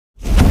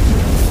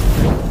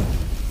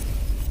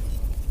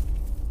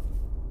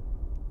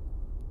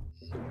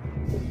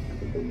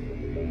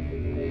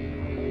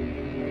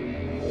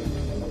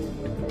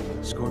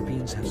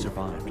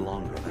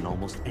than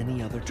almost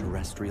any other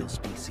terrestrial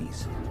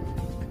species.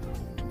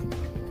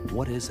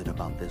 What is it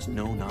about this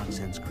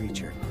no-nonsense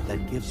creature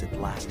that gives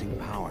it lasting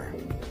power?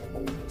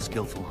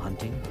 Skillful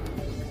hunting?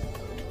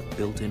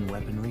 Built-in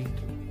weaponry?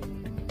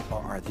 Or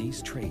are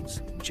these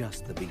traits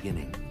just the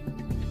beginning?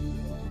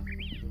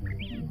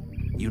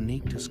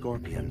 Unique to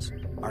scorpions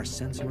are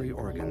sensory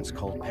organs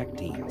called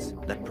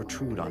pectines that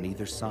protrude on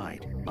either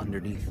side,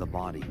 underneath the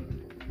body.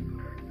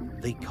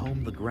 They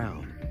comb the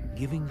ground,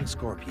 giving the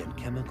scorpion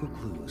chemical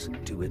clues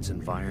to its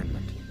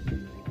environment.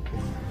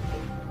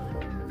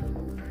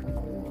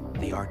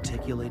 The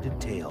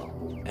articulated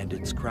tail and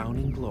its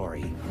crowning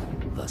glory,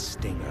 the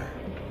stinger.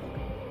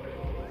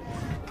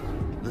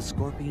 The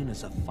scorpion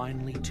is a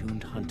finely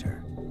tuned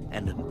hunter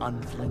and an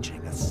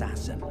unflinching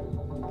assassin.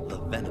 The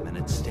venom in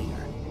its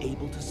stinger,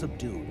 able to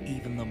subdue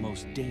even the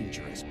most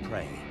dangerous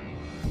prey.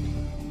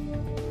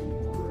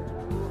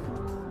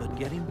 But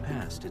getting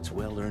past its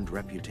well-earned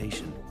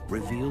reputation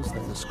reveals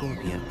that the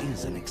scorpion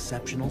is an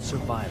exceptional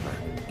survivor,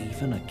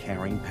 even a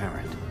caring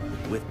parent,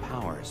 with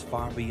powers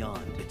far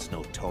beyond its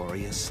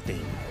notorious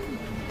sting.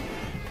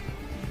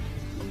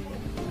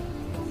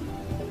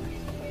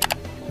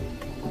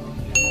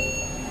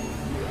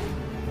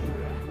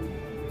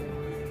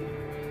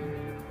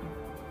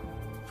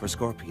 For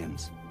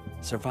scorpions,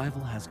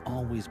 survival has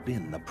always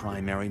been the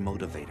primary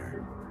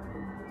motivator.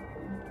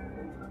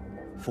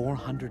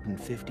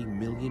 450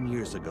 million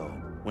years ago,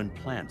 when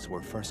plants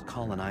were first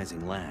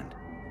colonizing land,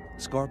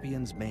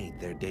 scorpions made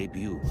their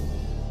debut.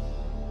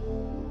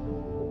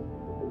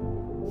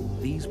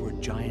 These were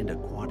giant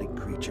aquatic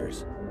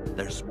creatures,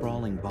 their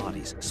sprawling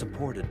bodies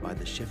supported by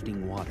the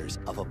shifting waters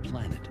of a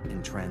planet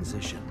in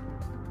transition.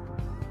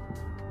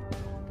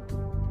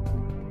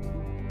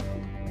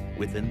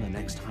 Within the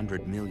next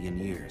 100 million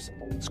years,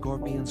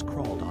 scorpions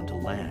crawled onto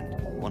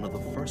land, one of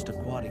the first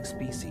aquatic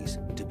species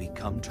to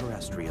become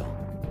terrestrial.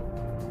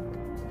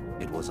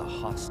 It was a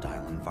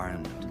hostile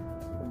environment.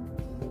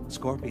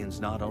 Scorpions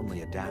not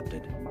only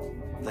adapted,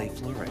 they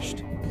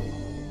flourished.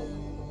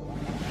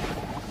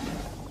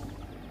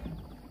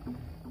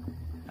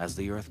 As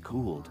the Earth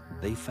cooled,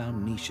 they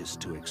found niches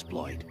to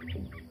exploit.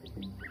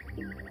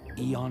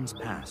 Eons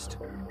passed,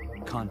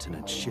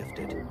 continents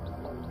shifted,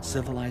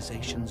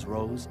 civilizations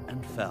rose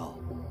and fell.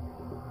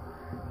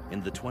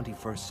 In the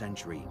 21st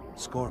century,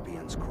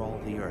 scorpions crawl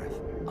the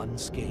Earth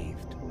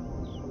unscathed.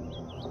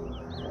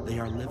 They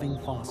are living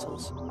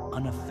fossils,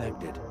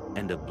 unaffected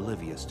and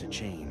oblivious to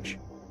change.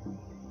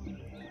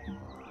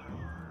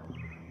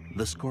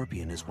 The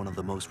scorpion is one of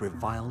the most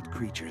reviled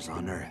creatures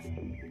on Earth,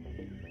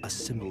 a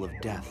symbol of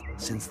death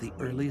since the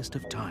earliest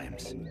of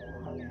times.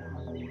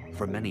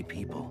 For many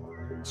people,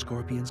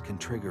 scorpions can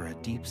trigger a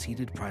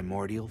deep-seated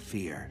primordial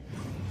fear.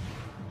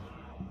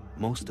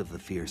 Most of the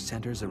fear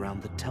centers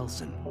around the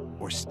telson,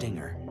 or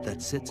stinger,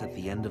 that sits at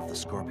the end of the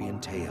scorpion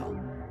tail.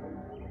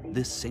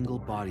 This single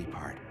body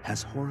part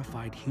has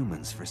horrified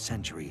humans for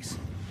centuries.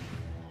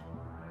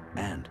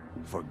 And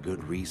for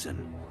good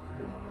reason.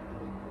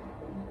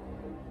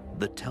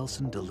 The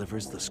telson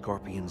delivers the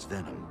scorpion's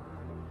venom,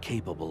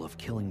 capable of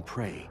killing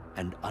prey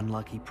and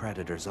unlucky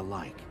predators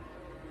alike.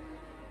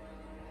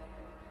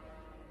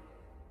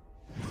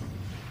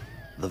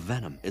 The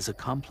venom is a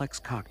complex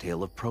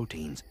cocktail of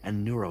proteins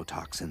and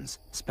neurotoxins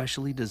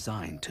specially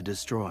designed to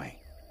destroy.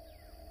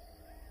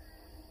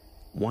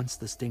 Once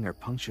the stinger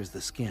punctures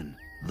the skin,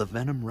 the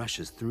venom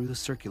rushes through the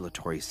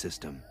circulatory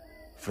system.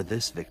 For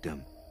this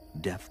victim,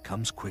 death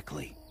comes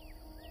quickly.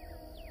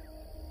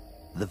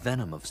 The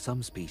venom of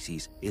some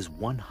species is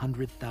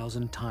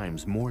 100,000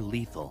 times more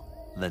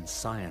lethal than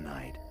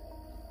cyanide.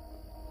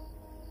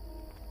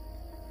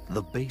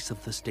 The base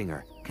of the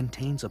stinger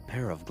contains a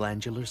pair of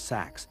glandular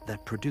sacs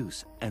that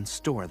produce and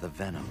store the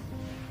venom.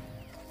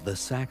 The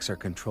sacs are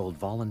controlled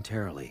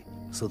voluntarily,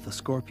 so the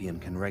scorpion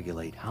can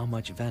regulate how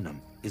much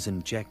venom is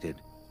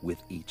injected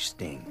with each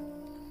sting.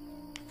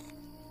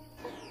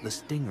 The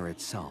stinger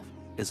itself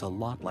is a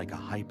lot like a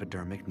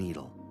hypodermic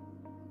needle.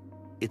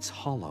 It's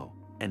hollow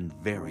and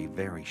very,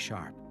 very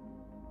sharp.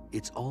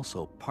 It's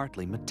also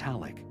partly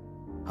metallic.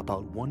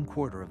 About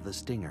 1/4 of the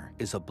stinger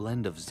is a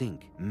blend of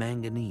zinc,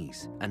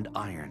 manganese, and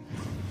iron.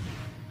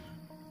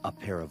 A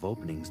pair of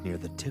openings near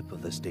the tip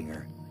of the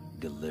stinger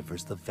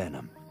delivers the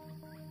venom.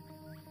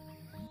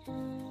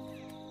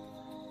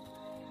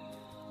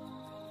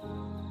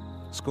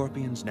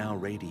 Scorpions now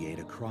radiate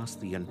across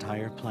the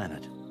entire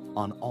planet,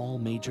 on all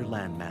major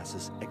land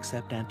masses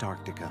except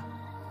Antarctica.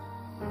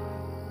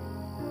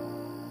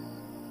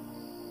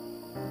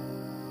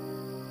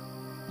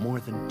 More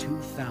than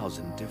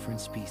 2,000 different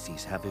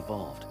species have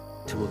evolved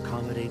to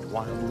accommodate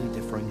wildly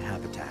differing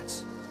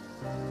habitats.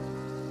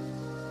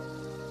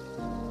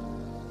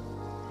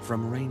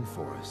 From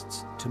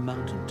rainforests to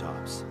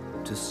mountaintops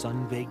to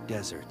sun-baked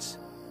deserts,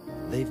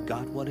 they've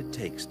got what it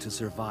takes to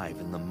survive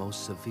in the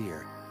most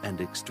severe and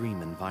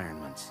extreme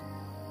environments.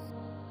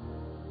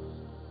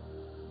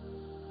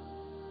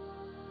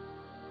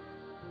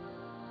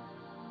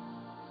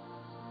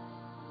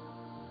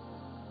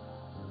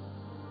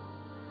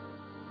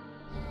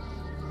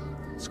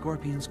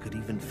 scorpions could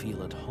even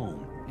feel at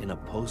home in a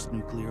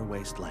post-nuclear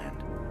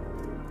wasteland.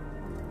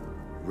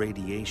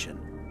 Radiation,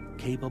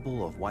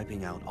 capable of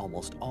wiping out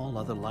almost all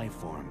other life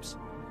forms,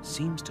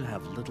 seems to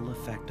have little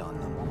effect on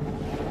them.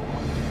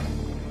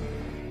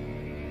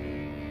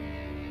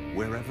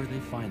 Wherever they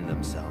find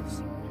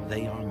themselves,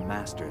 they are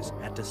masters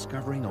at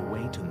discovering a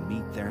way to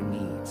meet their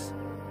needs.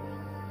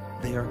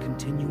 They are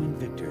continuing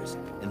victors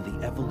in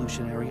the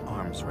evolutionary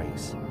arms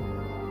race.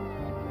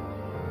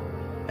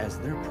 As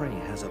their prey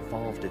has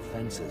evolved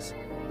defenses,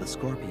 the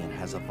scorpion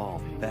has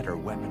evolved better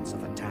weapons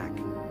of attack.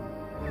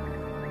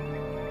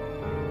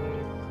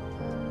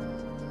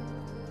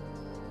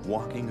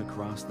 Walking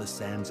across the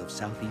sands of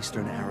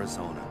southeastern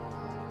Arizona,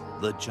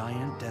 the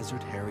giant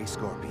desert hairy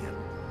scorpion.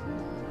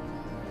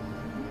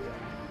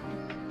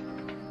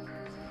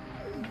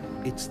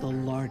 It's the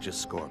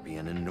largest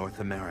scorpion in North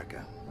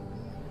America.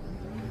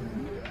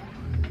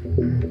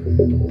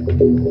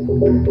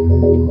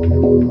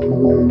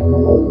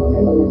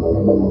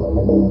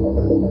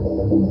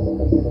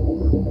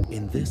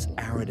 In this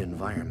arid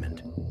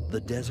environment, the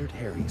desert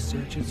hairy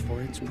searches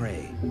for its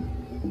prey.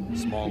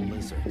 Small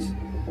lizards,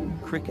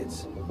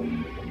 crickets,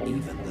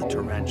 even the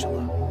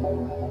tarantula.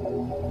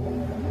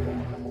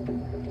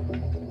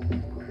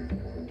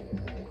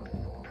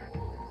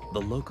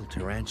 The local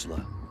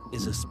tarantula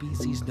is a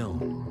species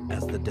known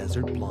as the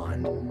desert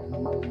blonde.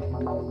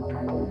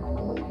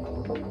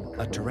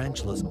 A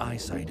tarantula's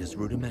eyesight is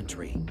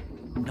rudimentary,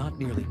 not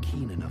nearly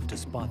keen enough to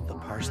spot the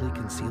partially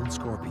concealed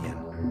scorpion.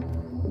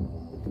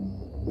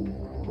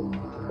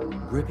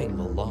 Gripping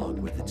the log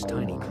with its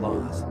tiny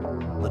claws,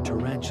 the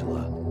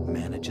tarantula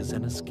manages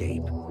an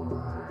escape.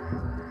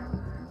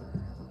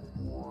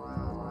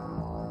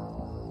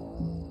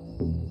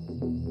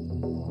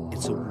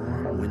 It's a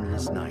warm,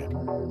 windless night,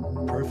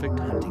 perfect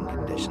hunting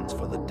conditions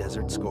for the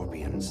desert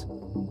scorpions.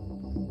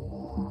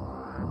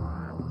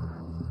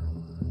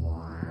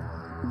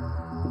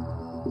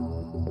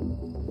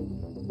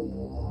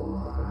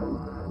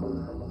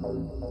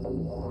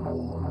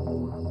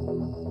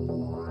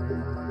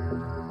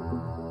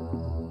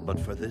 But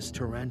for this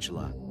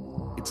tarantula,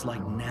 it's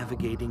like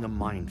navigating a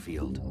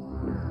minefield.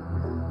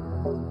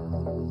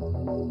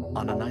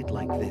 On a night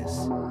like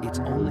this, its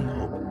only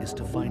hope is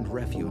to find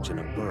refuge in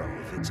a burrow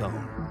of its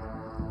own.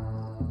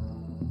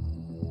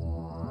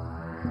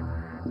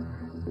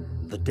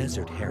 The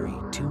desert hairy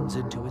tunes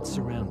into its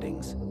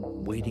surroundings,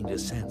 waiting to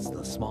sense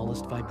the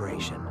smallest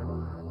vibration.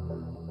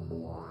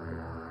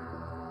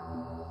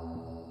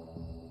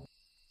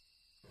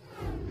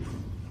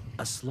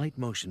 A slight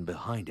motion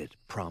behind it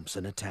prompts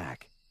an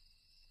attack.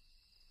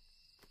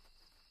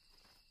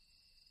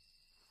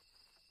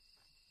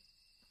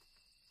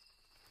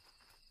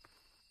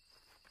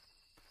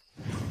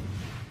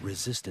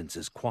 Resistance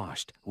is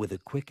quashed with a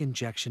quick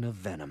injection of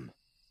venom.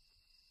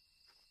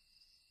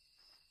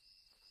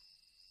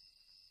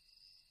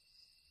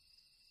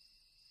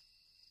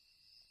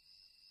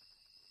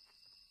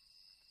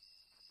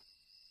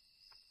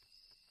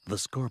 The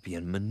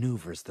scorpion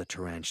maneuvers the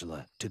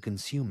tarantula to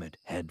consume it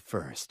head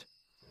first.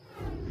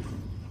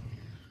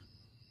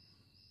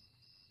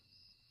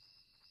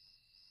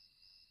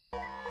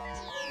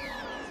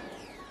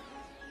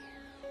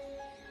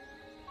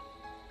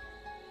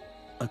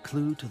 A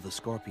clue to the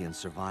scorpion's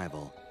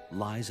survival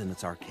lies in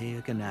its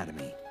archaic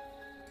anatomy.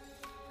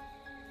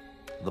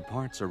 The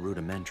parts are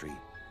rudimentary,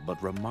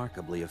 but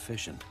remarkably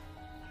efficient.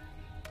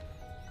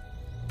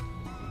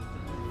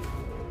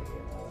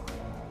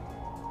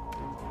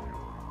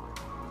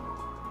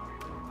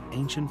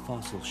 Ancient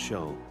fossils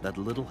show that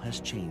little has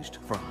changed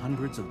for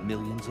hundreds of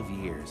millions of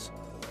years.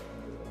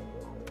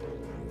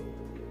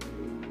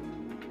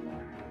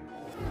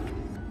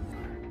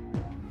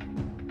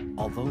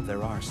 Although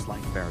there are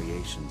slight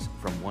variations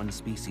from one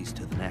species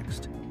to the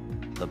next,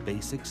 the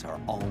basics are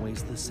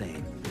always the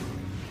same.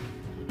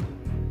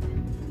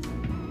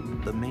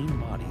 The main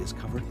body is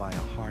covered by a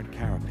hard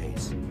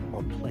carapace,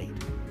 or plate,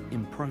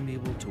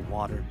 impermeable to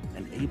water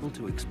and able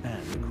to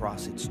expand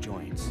across its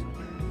joints.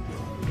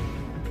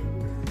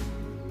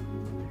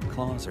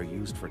 Claws are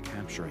used for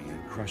capturing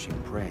and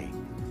crushing prey.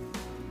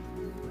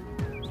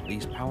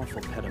 These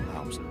powerful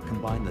pedipalps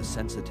combine the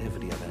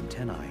sensitivity of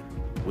antennae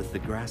with the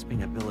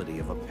grasping ability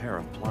of a pair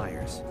of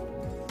pliers.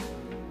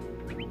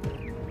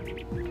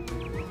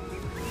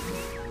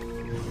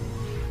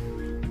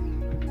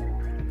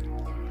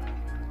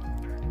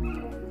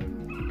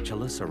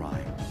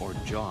 Chelicerae, or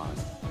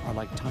jaws, are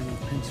like tiny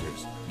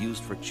pincers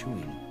used for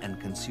chewing and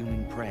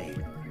consuming prey.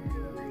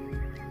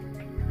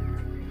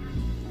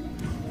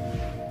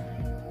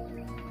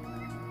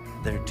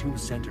 Their 2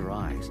 center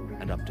eyes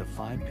and up to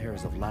 5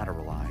 pairs of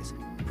lateral eyes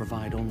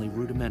provide only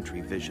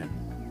rudimentary vision.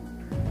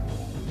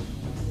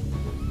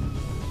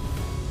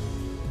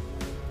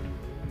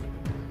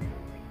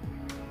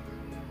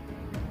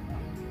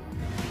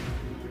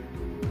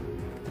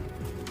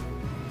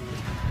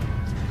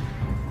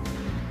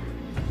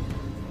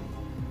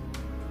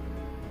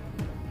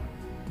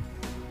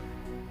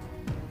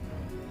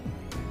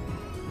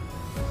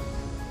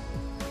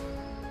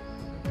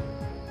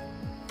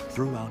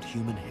 Throughout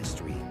human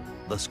history,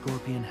 the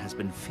scorpion has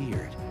been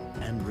feared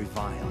and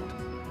reviled.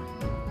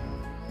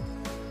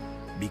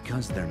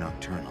 Because they're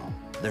nocturnal,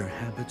 their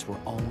habits were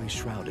always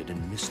shrouded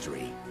in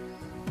mystery,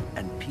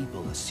 and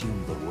people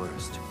assumed the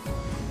worst.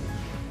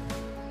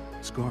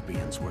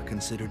 Scorpions were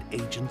considered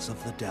agents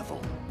of the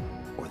devil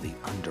or the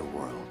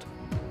underworld.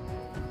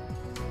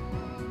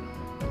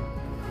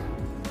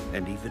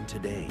 And even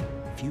today,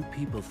 few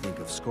people think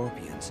of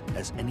scorpions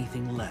as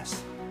anything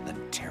less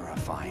than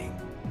terrifying.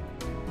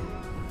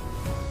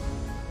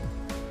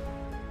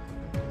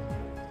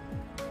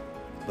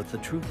 But the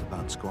truth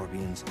about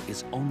scorpions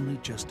is only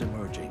just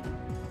emerging.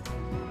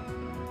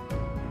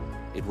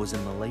 It was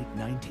in the late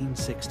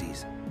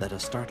 1960s that a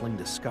startling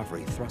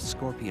discovery thrust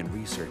scorpion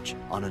research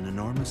on an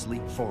enormous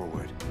leap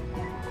forward.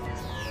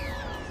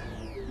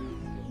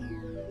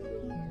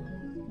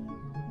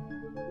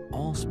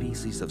 All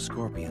species of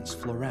scorpions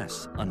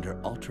fluoresce under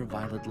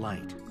ultraviolet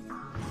light.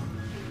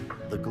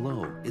 The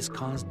glow is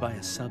caused by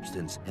a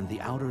substance in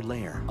the outer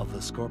layer of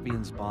the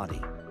scorpion's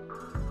body.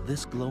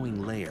 This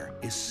glowing layer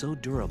is so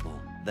durable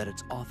that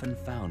it's often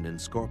found in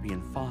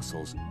scorpion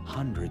fossils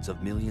hundreds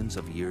of millions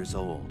of years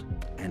old,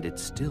 and it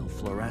still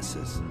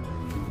fluoresces.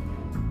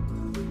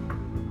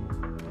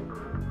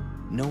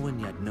 No one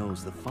yet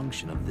knows the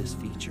function of this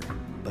feature,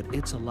 but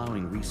it's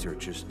allowing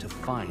researchers to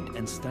find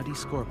and study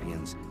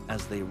scorpions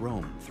as they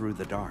roam through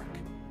the dark.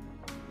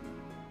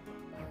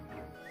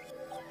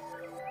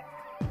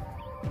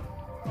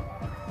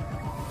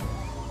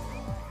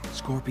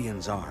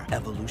 Scorpions are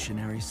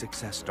evolutionary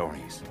success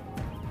stories.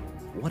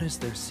 What is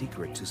their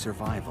secret to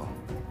survival?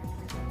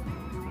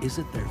 Is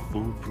it their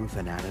foolproof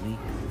anatomy?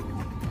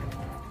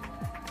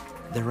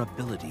 Their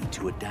ability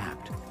to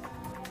adapt?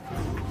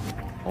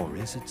 Or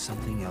is it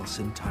something else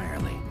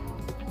entirely?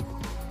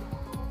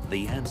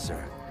 The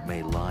answer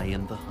may lie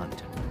in the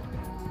hunt.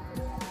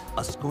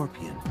 A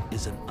scorpion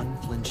is an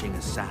unflinching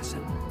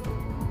assassin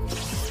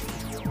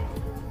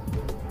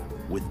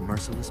with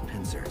merciless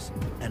pincers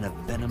and a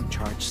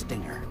venom-charged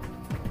stinger.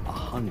 A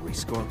hungry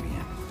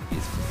scorpion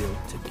is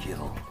built to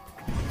kill.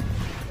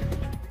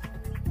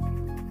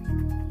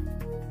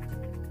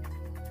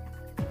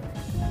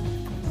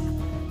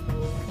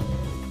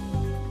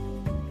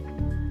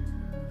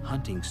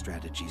 Hunting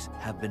strategies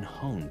have been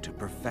honed to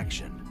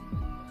perfection.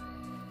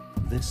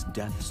 This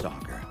death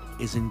stalker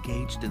is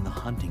engaged in the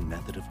hunting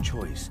method of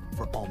choice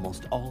for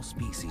almost all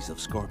species of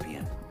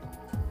scorpion.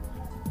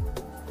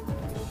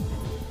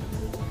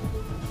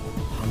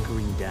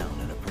 Hunkering down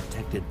in a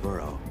protected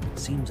burrow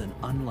seems an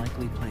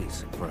unlikely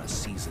place for a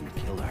seasoned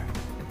killer,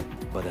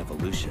 but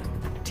evolution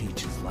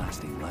teaches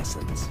lasting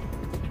lessons.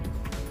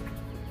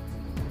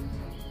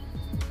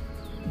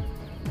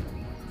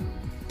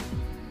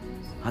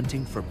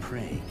 Hunting for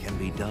prey can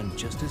be done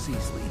just as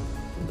easily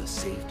from the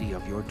safety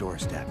of your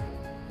doorstep.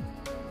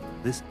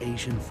 This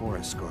Asian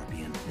forest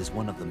scorpion is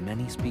one of the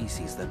many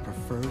species that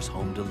prefers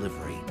home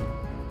delivery.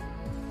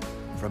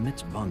 From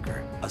its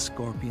bunker, a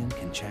scorpion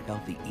can check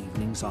out the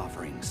evening's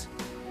offerings.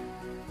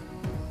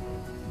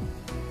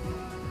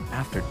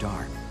 After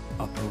dark,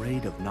 a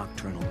parade of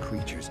nocturnal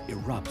creatures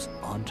erupts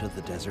onto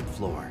the desert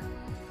floor.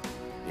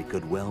 It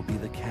could well be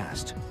the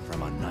cast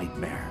from a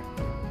nightmare.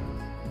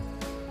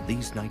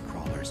 These night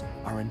crawlers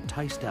are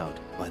enticed out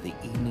by the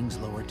evening's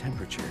lower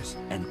temperatures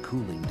and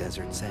cooling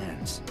desert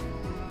sands.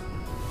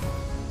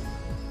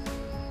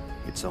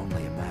 It's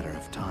only a matter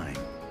of time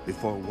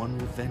before one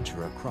will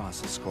venture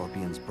across a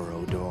scorpion's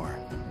burrow door.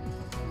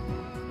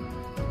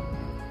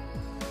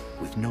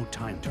 With no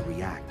time to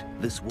react,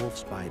 this wolf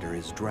spider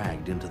is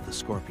dragged into the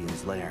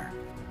scorpion's lair.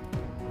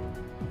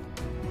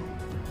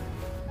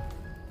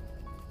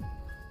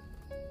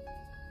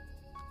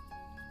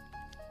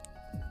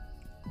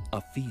 A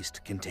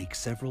feast can take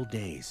several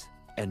days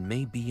and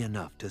may be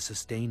enough to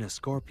sustain a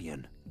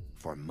scorpion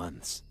for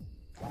months.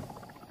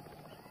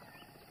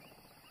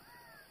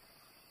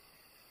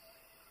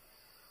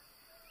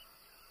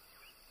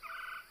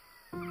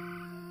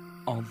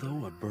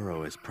 Although a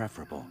burrow is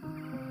preferable,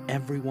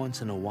 every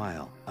once in a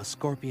while, a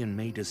scorpion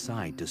may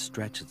decide to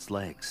stretch its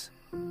legs.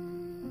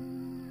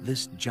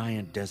 This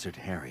giant desert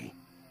hairy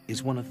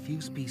is one of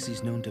few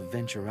species known to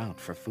venture out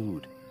for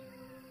food.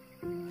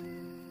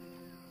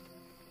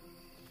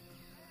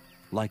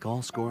 Like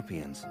all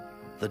scorpions,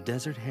 the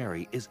desert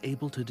hairy is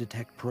able to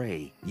detect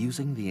prey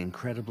using the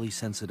incredibly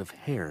sensitive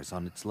hairs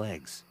on its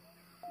legs.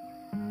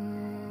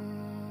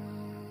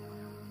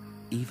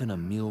 Even a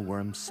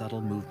mealworm's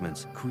subtle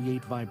movements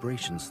create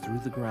vibrations through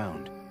the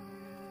ground.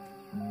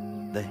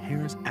 The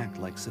hairs act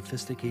like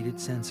sophisticated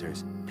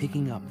sensors,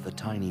 picking up the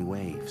tiny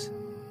waves.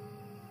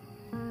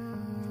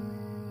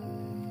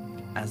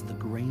 As the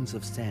grains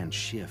of sand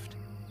shift,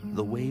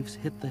 the waves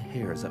hit the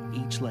hairs of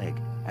each leg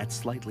at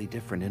slightly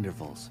different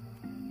intervals.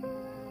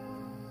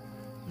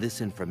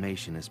 This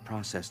information is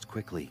processed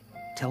quickly,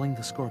 telling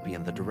the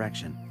scorpion the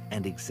direction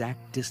and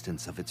exact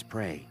distance of its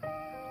prey.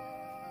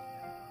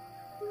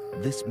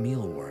 This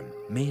mealworm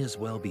may as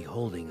well be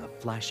holding a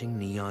flashing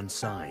neon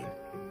sign.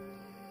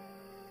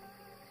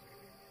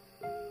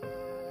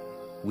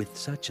 With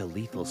such a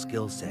lethal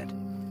skill set,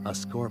 a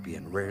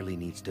scorpion rarely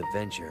needs to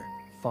venture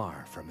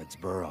far from its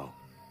burrow.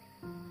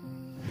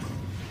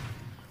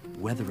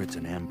 Whether it's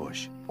an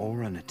ambush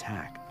or an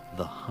attack,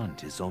 the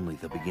hunt is only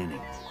the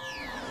beginning.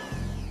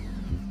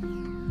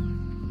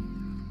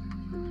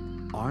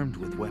 Armed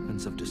with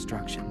weapons of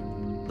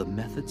destruction, the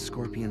method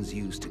scorpions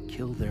use to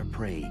kill their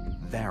prey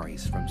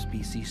varies from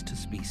species to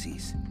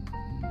species.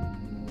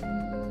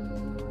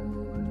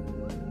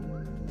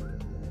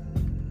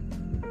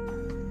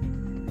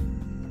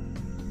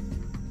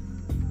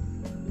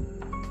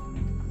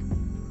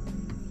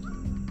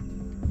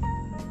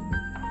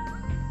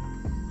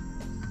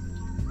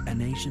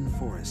 An Asian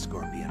forest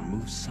scorpion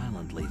moves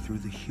silently through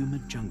the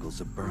humid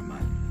jungles of Burma.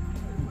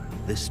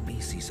 This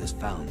species is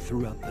found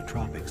throughout the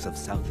tropics of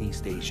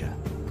Southeast Asia.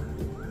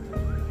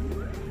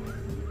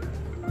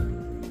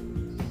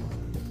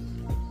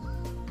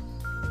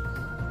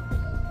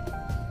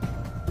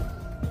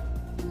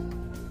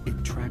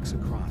 It tracks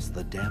across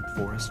the damp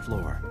forest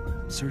floor,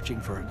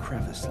 searching for a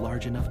crevice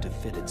large enough to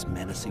fit its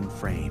menacing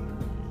frame.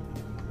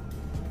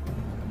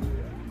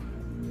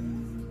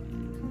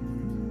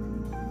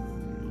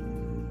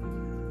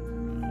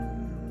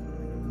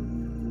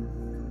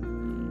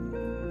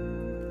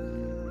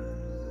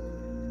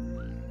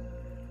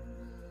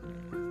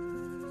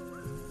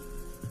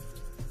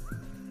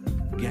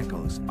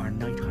 Geckos are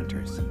night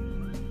hunters.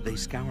 They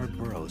scour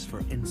burrows for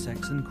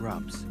insects and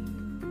grubs.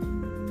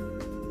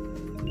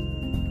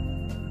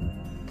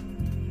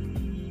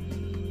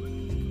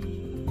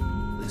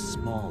 This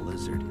small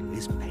lizard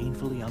is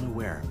painfully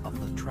unaware of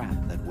the trap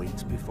that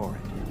waits before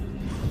it.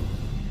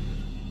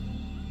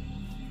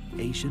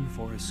 Asian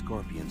forest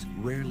scorpions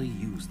rarely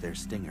use their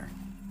stinger.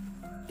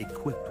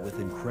 Equipped with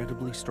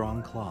incredibly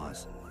strong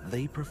claws,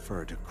 they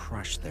prefer to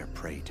crush their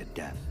prey to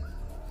death.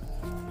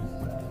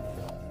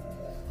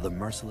 The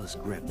merciless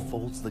grip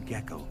folds the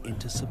gecko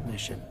into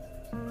submission.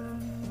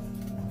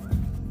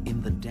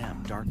 In the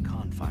damp, dark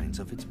confines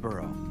of its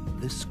burrow,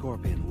 this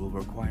scorpion will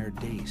require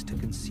days to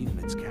consume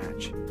its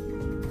catch.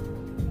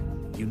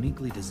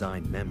 Uniquely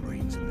designed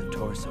membranes in the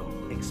torso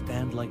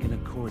expand like an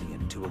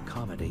accordion to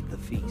accommodate the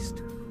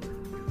feast.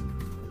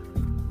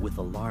 With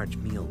a large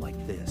meal like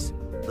this,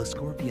 the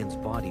scorpion's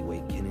body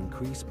weight can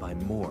increase by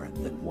more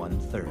than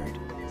 1/3.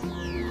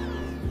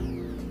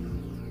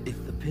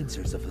 If the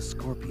pincers of a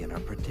scorpion are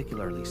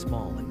particularly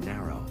small and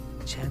narrow,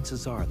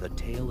 chances are the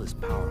tail is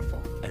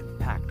powerful and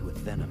packed with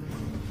venom.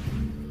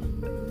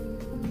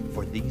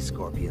 For these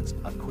scorpions,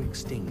 a quick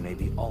sting may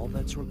be all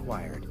that's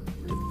required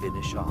to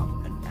finish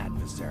off an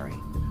adversary.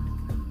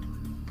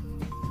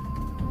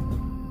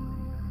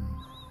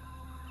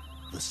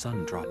 The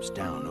sun drops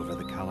down over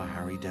the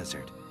Kalahari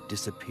Desert,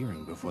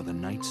 disappearing before the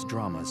night's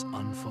dramas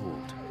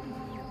unfold.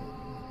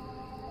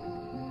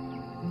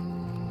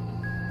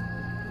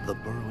 The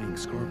burrowing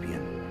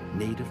scorpion,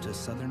 native to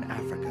southern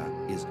Africa,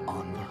 is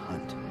on the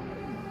hunt.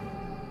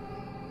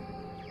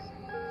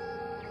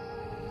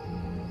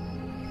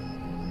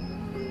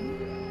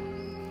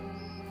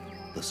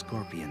 The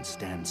scorpion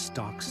stands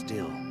stock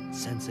still,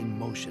 sensing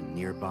motion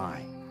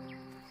nearby.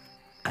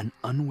 An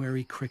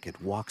unwary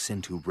cricket walks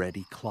into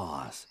ready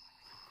claws.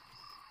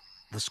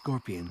 The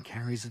scorpion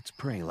carries its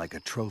prey like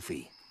a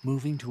trophy,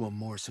 moving to a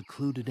more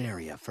secluded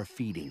area for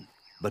feeding.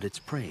 But its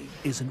prey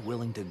isn't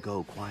willing to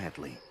go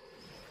quietly.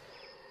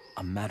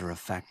 A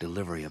matter-of-fact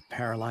delivery of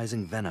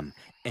paralyzing venom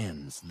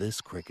ends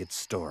this cricket's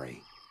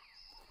story.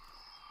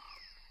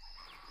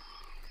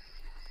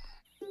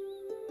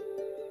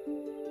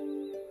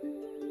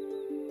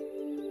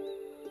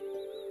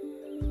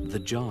 The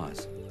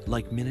jaws,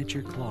 like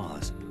miniature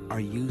claws, are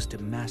used to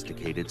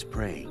masticate its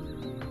prey.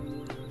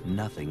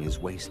 Nothing is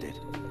wasted.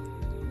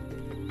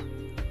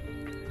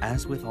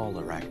 As with all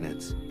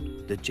arachnids,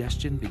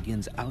 digestion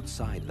begins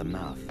outside the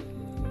mouth.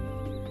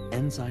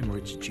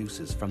 Enzyme-rich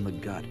juices from the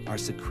gut are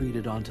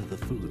secreted onto the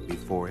food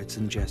before it's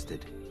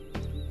ingested.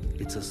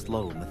 It's a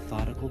slow,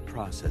 methodical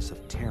process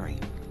of tearing,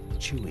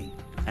 chewing,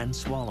 and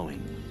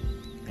swallowing,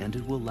 and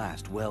it will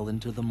last well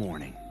into the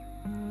morning.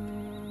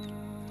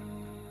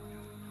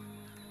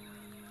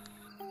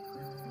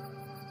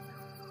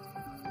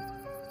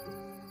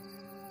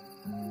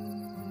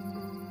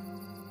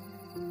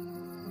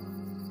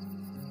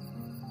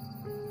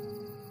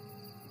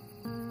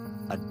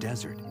 A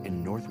desert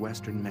in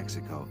northwestern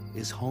Mexico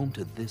is home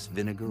to this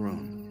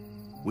vinegaroon,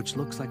 which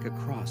looks like a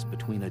cross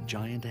between a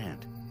giant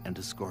ant and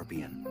a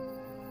scorpion.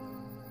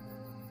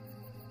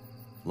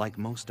 Like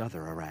most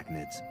other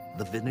arachnids,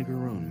 the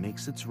vinegaroon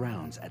makes its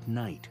rounds at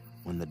night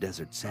when the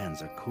desert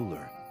sands are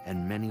cooler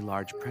and many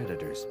large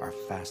predators are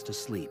fast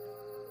asleep.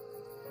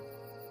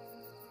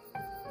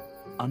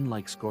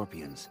 Unlike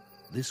scorpions,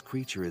 this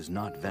creature is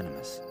not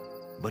venomous,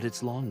 but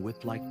its long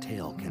whip-like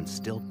tail can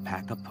still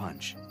pack a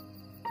punch.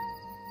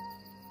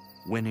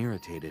 When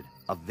irritated,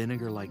 a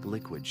vinegar-like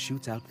liquid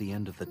shoots out the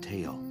end of the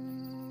tail.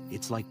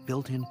 It's like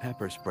built-in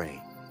pepper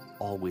spray,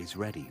 always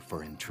ready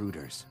for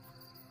intruders.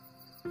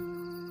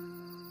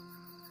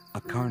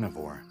 A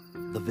carnivore,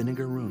 the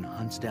vinegaroon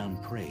hunts down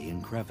prey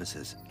in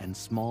crevices and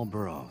small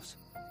burrows.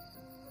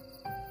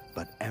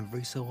 But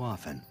every so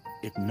often,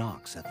 it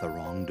knocks at the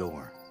wrong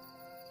door.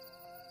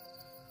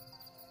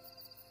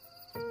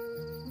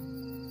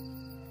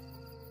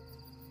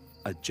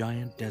 A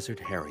giant desert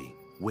hairy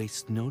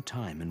wastes no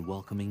time in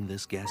welcoming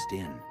this guest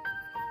in.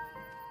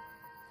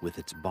 With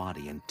its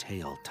body and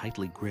tail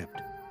tightly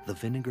gripped, the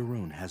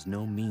vinegaroon has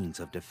no means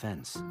of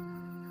defense.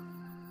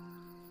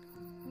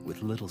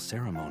 With little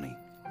ceremony,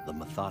 the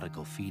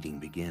methodical feeding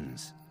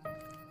begins.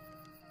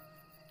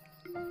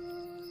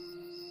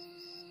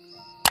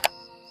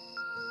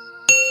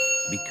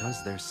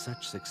 Because they're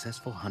such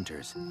successful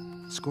hunters,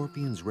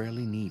 scorpions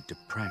rarely need to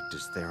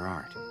practice their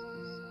art.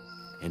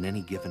 In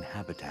any given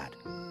habitat,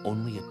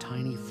 only a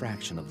tiny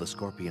fraction of the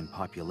scorpion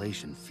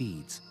population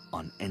feeds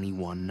on any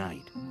one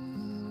night.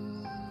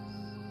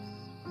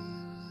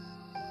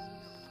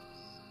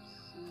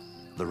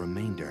 The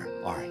remainder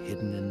are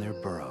hidden in their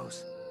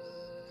burrows,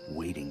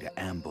 waiting to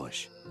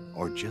ambush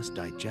or just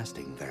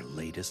digesting their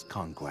latest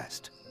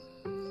conquest.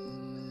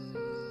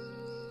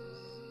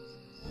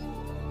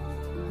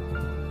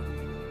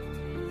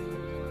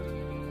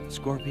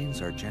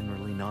 Scorpions are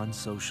generally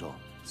non-social,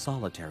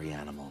 solitary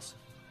animals.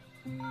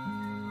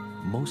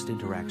 Most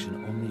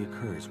interaction only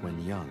occurs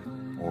when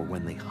young or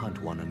when they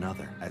hunt one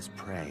another as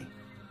prey.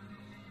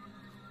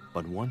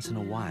 But once in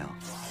a while,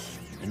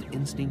 an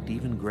instinct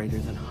even greater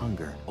than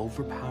hunger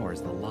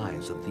overpowers the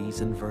lives of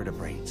these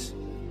invertebrates.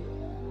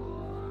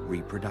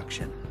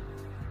 Reproduction.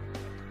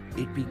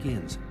 It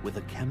begins with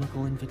a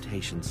chemical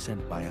invitation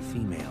sent by a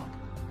female.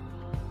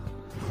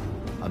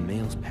 A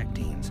male's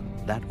pectines,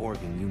 that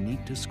organ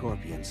unique to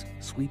scorpions,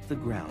 sweep the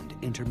ground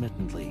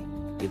intermittently,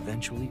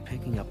 eventually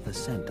picking up the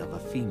scent of a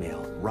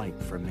female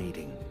ripe for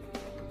mating.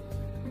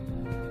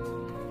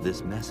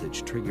 This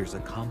message triggers a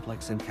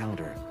complex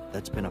encounter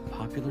that's been a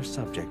popular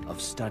subject of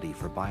study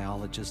for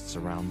biologists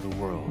around the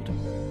world.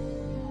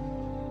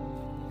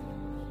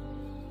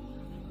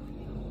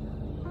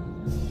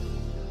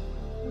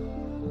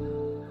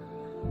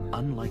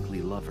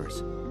 Unlikely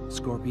lovers,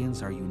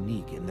 scorpions are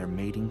unique in their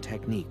mating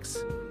techniques.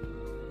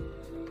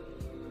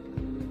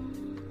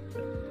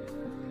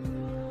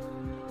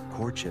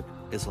 Courtship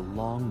is a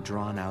long,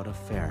 drawn-out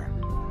affair,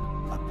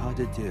 a pas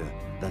de deux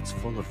that's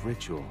full of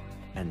ritual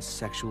and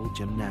sexual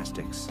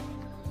gymnastics.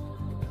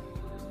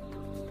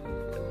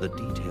 The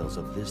details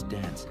of this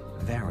dance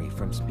vary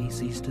from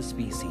species to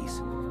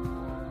species,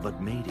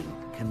 but mating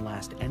can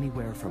last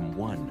anywhere from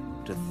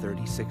 1 to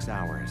 36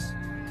 hours.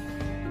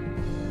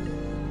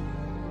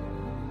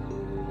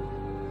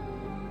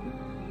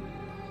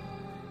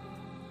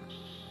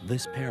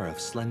 This pair of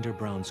slender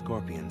brown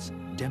scorpions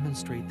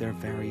demonstrate their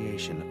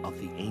variation of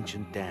the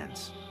ancient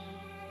dance.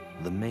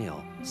 The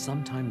male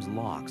sometimes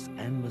locks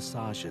and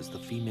massages the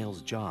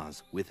female's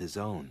jaws with his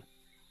own.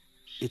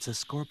 It's a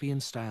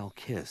scorpion-style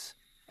kiss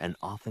and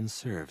often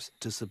serves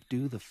to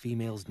subdue the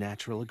female's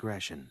natural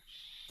aggression.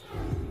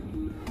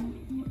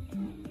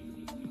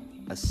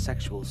 A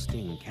sexual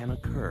sting can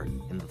occur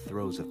in the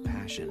throes of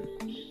passion,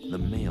 the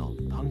male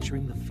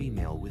puncturing the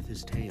female with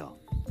his tail.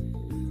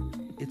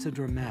 It's a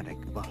dramatic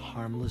but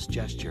harmless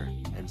gesture,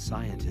 and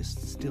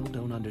scientists still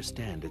don't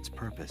understand its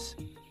purpose.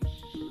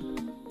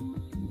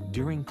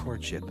 During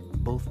courtship,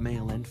 both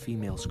male and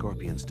female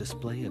scorpions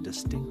display a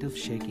distinctive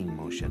shaking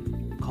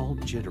motion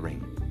called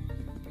jittering.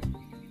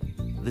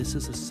 This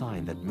is a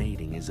sign that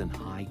mating is in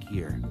high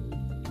gear.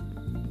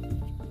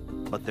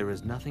 But there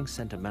is nothing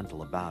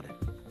sentimental about it,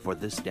 for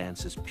this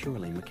dance is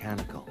purely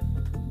mechanical.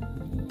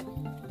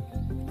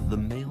 The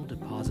male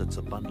deposits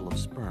a bundle of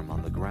sperm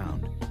on the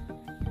ground.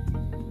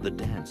 The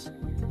dance,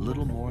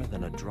 little more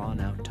than a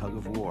drawn-out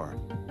tug-of-war,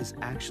 is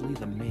actually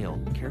the male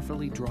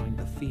carefully drawing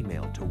the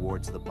female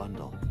towards the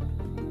bundle.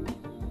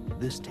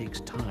 This takes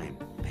time,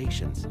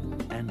 patience,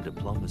 and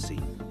diplomacy,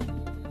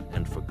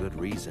 and for good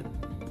reason.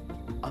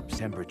 Up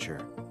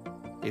temperature.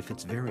 If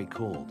it's very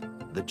cold,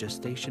 the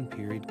gestation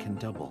period can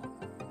double.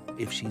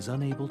 If she's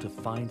unable to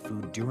find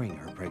food during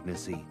her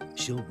pregnancy,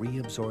 she'll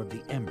reabsorb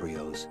the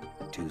embryos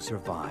to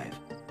survive.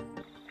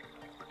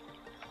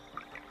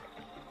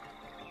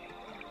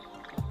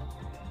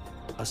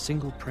 A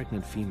single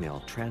pregnant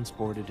female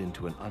transported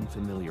into an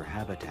unfamiliar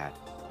habitat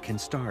can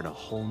start a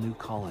whole new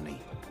colony.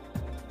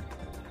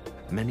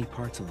 Many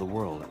parts of the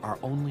world are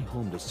only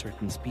home to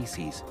certain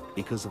species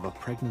because of a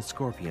pregnant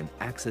scorpion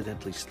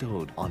accidentally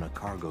stowed on a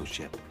cargo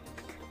ship.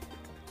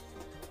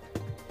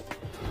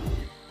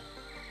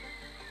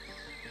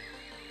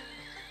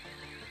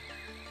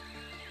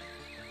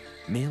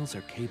 Males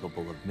are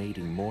capable of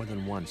mating more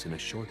than once in a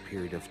short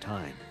period of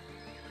time.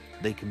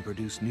 They can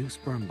produce new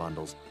sperm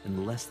bundles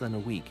in less than a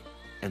week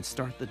and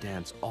start the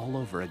dance all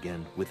over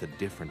again with a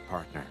different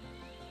partner.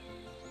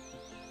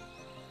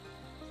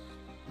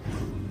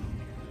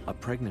 A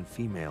pregnant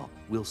female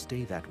will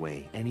stay that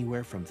way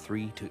anywhere from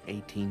 3 to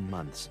 18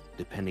 months,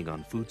 depending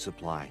on food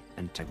supply,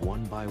 and take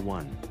one by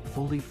one,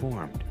 fully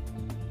formed.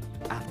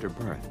 After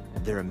birth,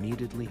 they're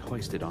immediately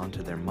hoisted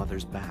onto their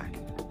mother's back.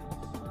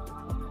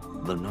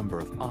 The number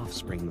of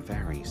offspring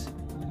varies,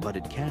 but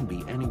it can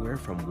be anywhere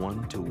from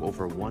 1 to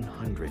over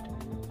 100.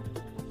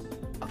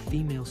 A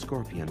female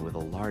scorpion with a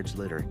large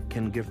litter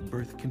can give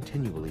birth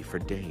continually for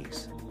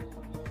days.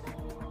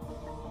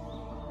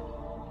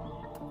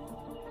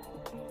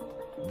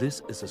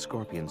 This is a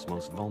scorpion's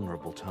most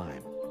vulnerable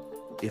time.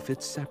 If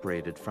it's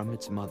separated from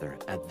its mother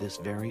at this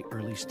very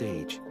early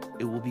stage,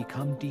 it will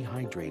become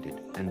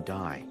dehydrated and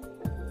die.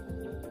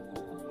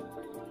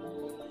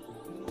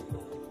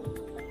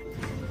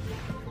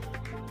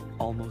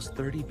 Almost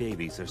 30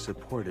 babies are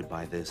supported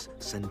by this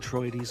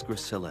Centroides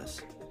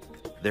gracilis.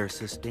 They're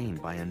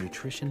sustained by a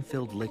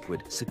nutrition-filled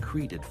liquid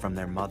secreted from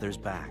their mother's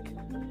back.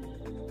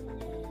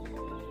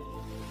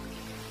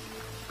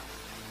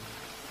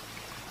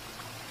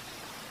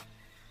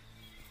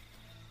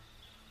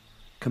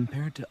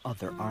 Compared to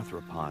other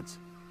arthropods,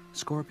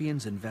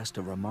 scorpions invest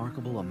a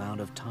remarkable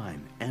amount of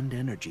time and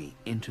energy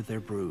into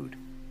their brood.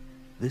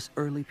 This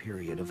early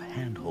period of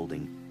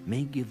hand-holding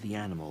may give the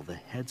animal the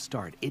head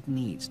start it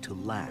needs to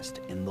last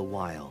in the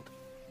wild.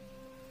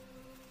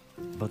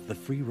 But the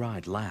free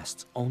ride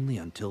lasts only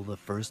until the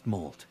first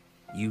molt,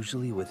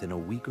 usually within a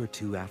week or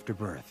two after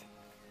birth.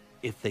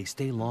 If they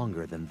stay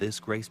longer than this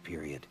grace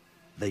period,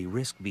 they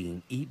risk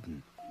being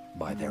eaten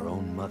by their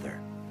own mother.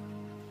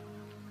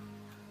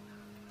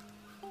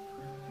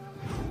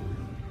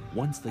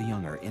 Once the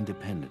young are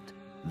independent,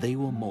 they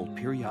will molt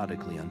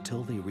periodically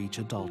until they reach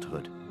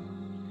adulthood.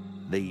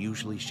 They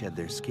usually shed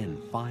their skin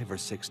 5 or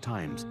 6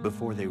 times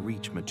before they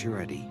reach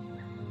maturity.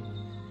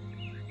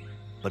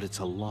 But it's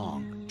a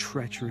long,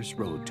 treacherous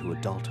road to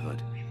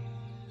adulthood.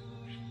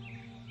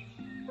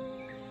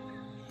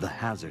 The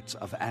hazards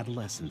of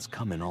adolescence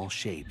come in all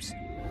shapes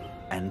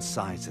and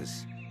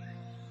sizes.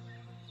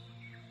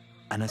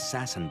 An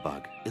assassin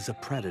bug is a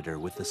predator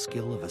with the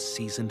skill of a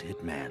seasoned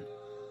hitman.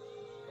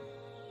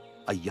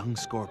 A young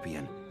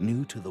scorpion,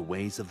 new to the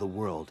ways of the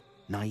world,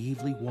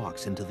 naively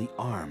walks into the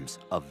arms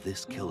of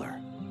this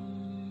killer.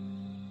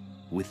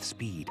 With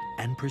speed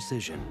and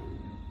precision,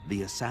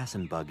 the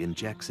assassin bug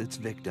injects its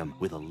victim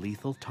with a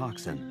lethal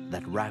toxin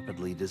that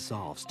rapidly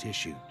dissolves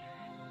tissue.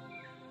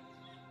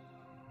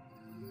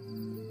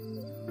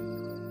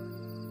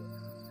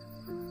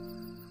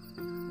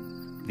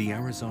 The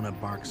Arizona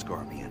bark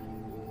scorpion,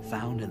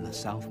 found in the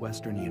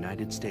southwestern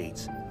United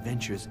States,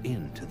 ventures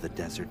into the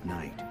desert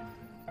night.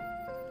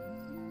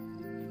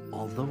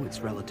 Although it's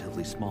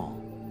relatively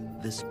small,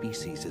 this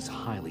species is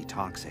highly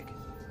toxic.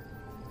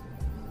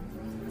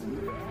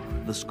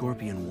 The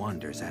scorpion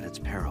wanders at its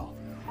peril.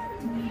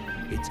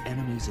 Its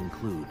enemies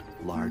include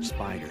large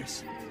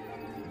spiders,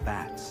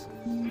 bats,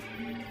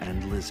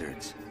 and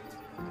lizards,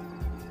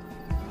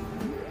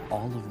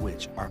 all of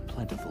which are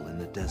plentiful in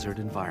the desert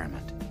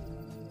environment.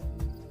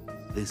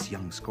 This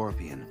young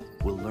scorpion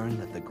will learn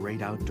that the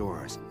great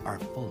outdoors are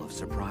full of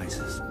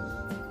surprises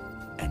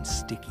and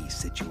sticky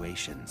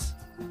situations.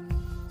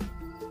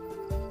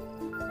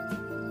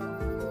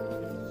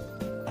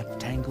 A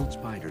tangled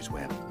spider's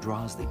web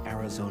draws the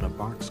Arizona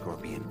bark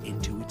scorpion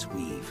into its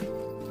weave.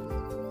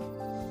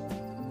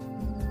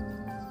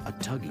 A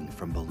tugging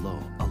from below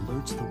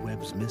alerts the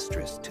web's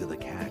mistress to the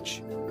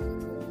catch.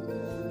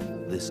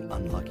 This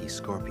unlucky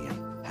scorpion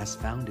has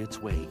found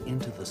its way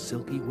into the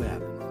silky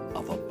web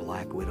of a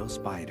black widow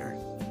spider,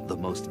 the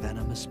most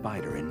venomous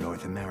spider in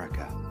North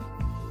America.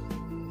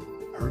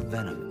 Her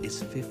venom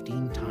is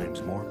 15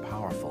 times more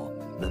powerful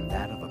than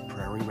that of a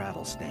prairie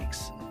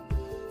rattlesnake's.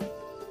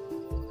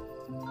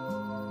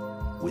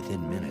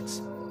 Within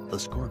minutes, the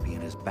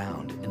scorpion is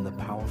bound in the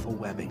powerful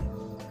webbing.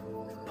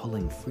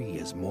 Pulling free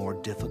is more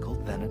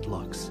difficult than it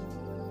looks.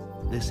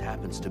 This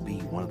happens to be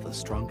one of the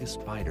strongest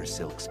spider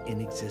silks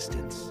in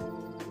existence.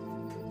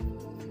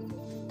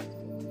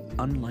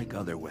 Unlike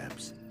other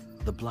webs,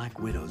 the black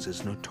widow's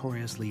is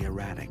notoriously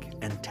erratic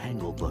and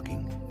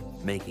tangled-looking,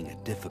 making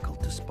it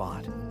difficult to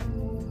spot.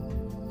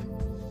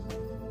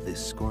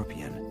 This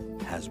scorpion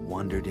has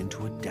wandered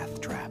into a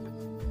death trap.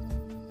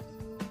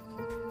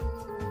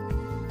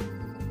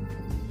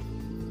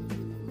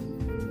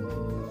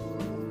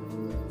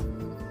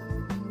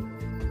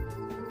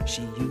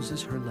 She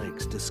uses her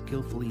legs to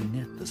skillfully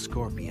knit the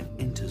scorpion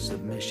into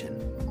submission.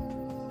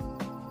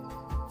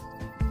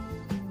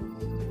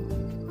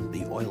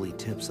 The oily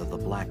tips of the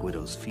black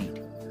widow's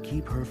feet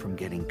keep her from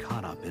getting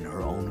caught up in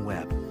her own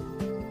web.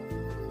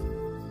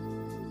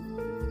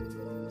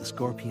 The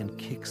scorpion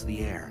kicks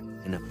the air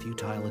in a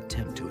futile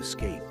attempt to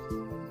escape.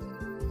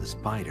 The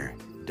spider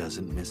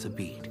doesn't miss a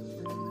beat.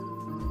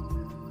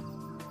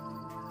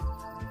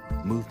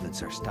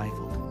 Movements are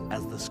stifled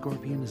as the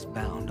scorpion is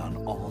bound on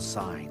all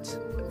sides.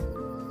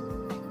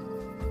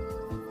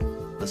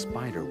 The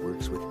spider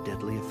works with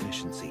deadly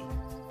efficiency,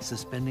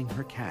 suspending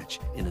her catch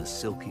in a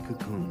silky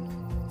cocoon.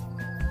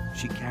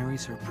 She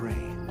carries her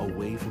prey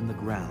away from the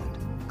ground,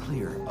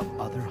 clear of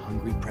other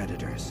hungry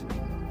predators.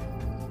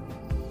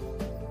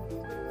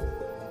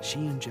 She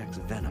injects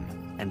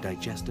venom and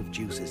digestive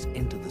juices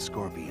into the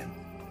scorpion.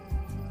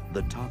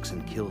 The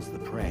toxin kills the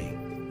prey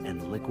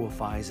and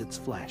liquefies its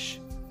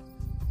flesh.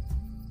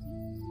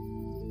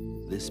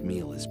 This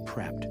meal is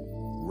prepped,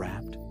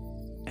 wrapped,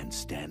 and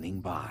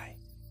standing by.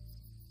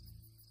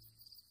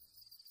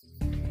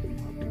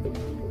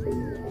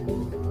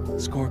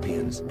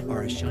 Scorpions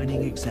are a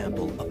shining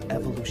example of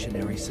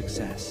evolutionary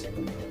success.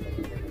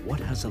 What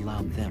has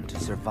allowed them to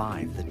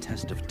survive the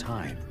test of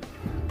time?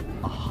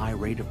 A high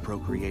rate of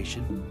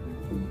procreation?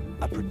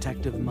 A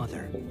protective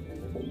mother?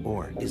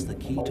 Or is the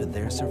key to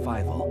their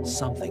survival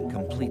something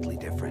completely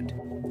different?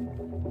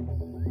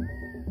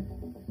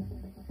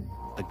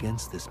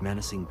 Against this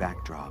menacing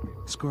backdrop,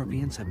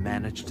 scorpions have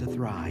managed to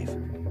thrive.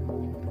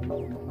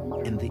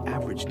 In the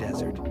average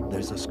desert,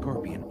 there's a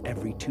scorpion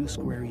every 2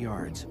 square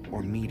yards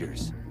or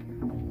meters.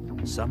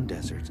 Some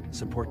deserts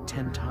support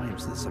 10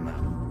 times this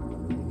amount.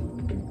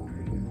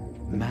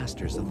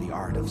 Masters of the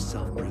art of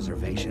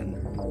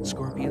self-preservation,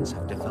 scorpions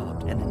have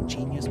developed an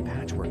ingenious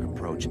patchwork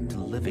approach to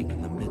living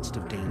in the midst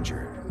of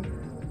danger.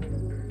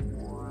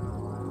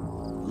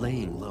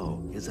 Laying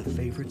low is a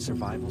favorite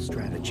survival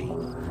strategy,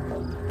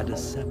 a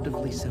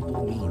deceptively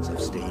simple means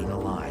of staying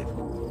alive.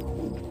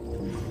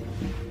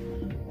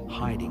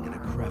 Hiding in a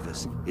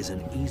crevice is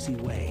an easy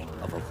way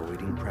of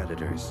avoiding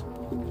predators.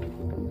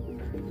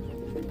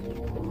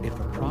 If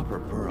a proper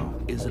burrow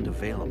isn't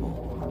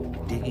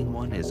available, digging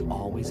one is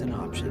always an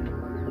option.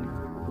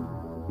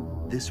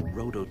 This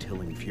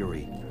rototilling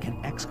fury can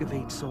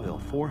excavate soil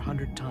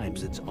 400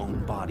 times its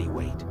own body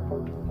weight.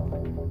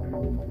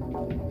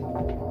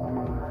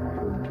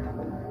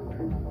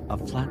 A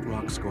flat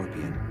rock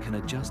scorpion can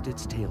adjust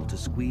its tail to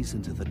squeeze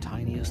into the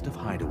tiniest of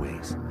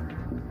hideaways.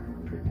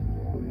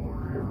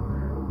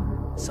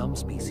 Some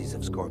species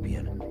of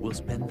scorpion will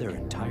spend their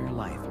entire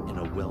life in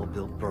a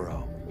well-built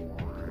burrow,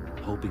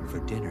 hoping for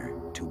dinner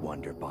to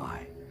wander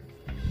by.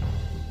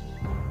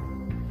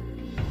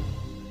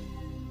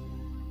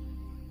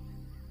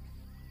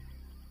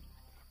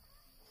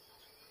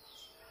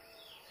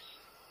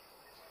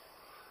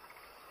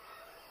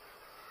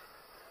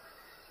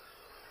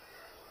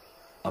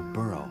 A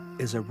burrow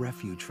is a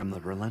refuge from the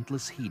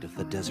relentless heat of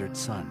the desert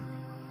sun.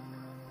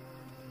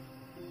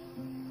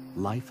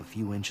 Life a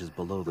few inches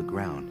below the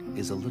ground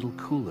is a little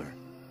cooler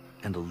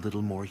and a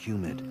little more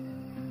humid.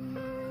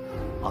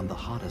 On the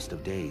hottest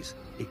of days,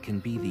 it can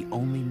be the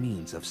only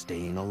means of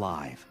staying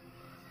alive.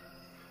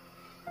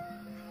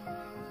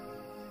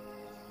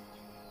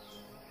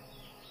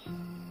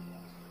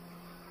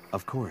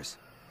 Of course,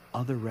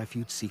 other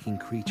refuge-seeking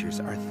creatures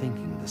are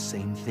thinking the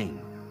same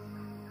thing.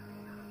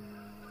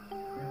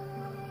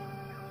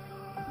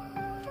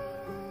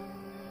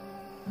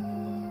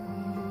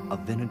 A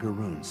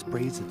vinegaroon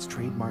sprays its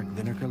trademark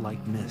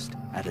vinegar-like mist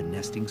at a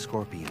nesting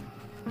scorpion.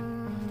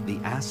 The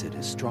acid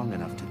is strong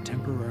enough to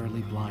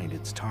temporarily blind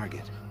its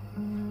target.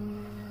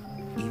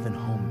 Even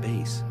home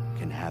base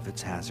can have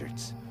its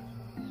hazards.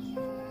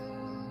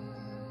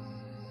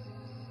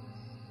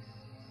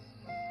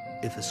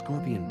 If a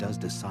scorpion does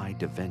decide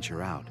to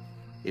venture out,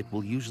 it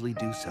will usually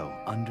do so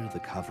under the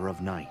cover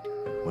of night,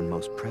 when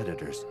most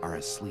predators are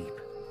asleep.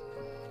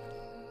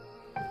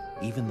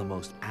 Even the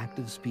most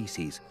active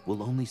species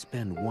will only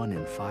spend 1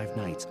 in 5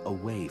 nights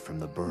away from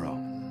the burrow.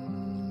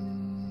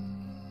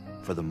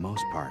 For the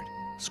most part,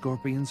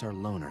 scorpions are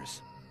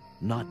loners,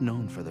 not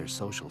known for their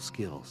social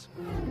skills.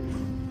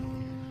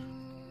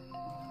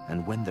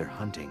 And when they're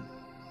hunting,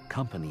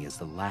 company is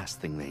the last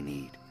thing they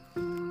need.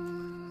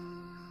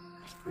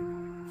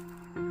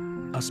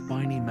 A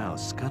spiny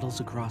mouse scuttles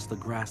across the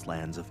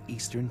grasslands of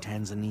eastern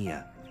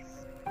Tanzania.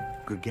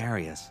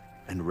 Gregarious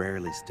and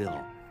rarely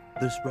still,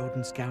 this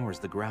rodent scours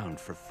the ground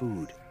for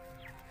food.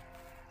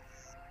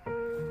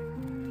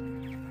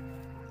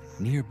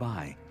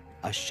 Nearby,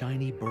 a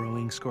shiny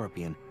burrowing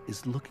scorpion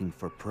is looking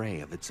for prey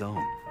of its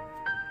own.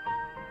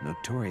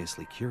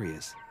 Notoriously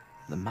curious,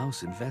 the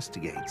mouse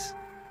investigates.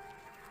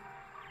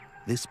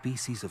 This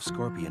species of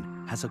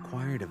scorpion has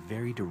acquired a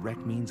very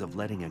direct means of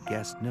letting a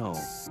guest know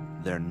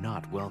they're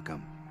not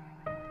welcome.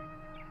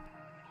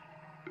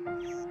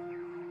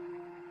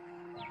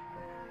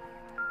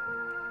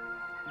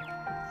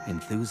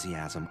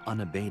 Enthusiasm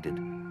unabated,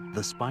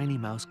 the spiny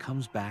mouse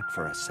comes back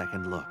for a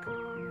second look.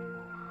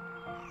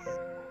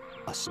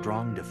 A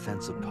strong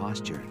defensive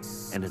posture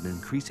and an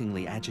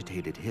increasingly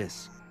agitated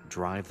hiss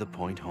drive the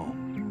point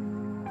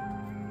home.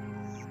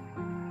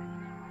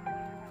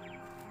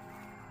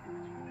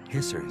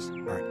 Hissers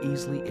are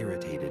easily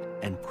irritated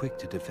and quick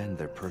to defend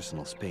their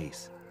personal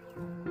space.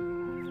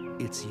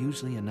 It's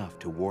usually enough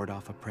to ward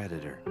off a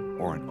predator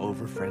or an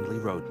over-friendly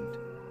rodent.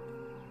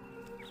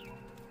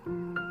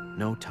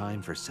 No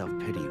time for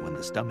self-pity when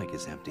the stomach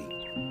is empty.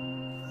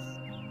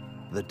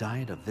 The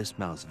diet of this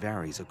mouse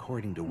varies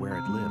according to where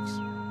it lives,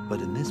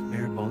 but in this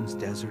bare-bones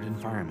desert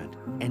environment,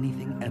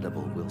 anything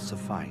edible will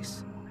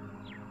suffice.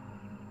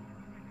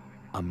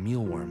 A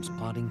mealworm's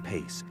plodding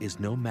pace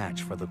is no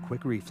match for the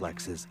quick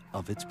reflexes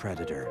of its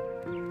predator.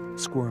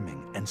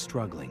 Squirming and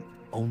struggling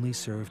only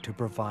serve to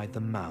provide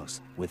the mouse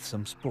with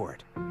some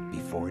sport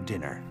before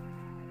dinner.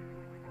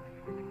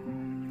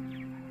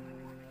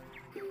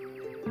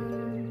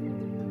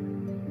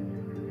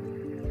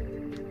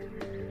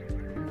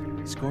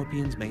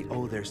 Scorpions may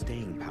owe their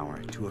staying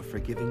power to a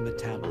forgiving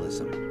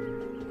metabolism.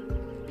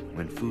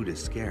 When food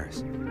is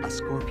scarce, a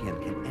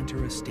scorpion can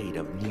enter a state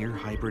of near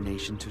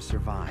hibernation to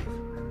survive.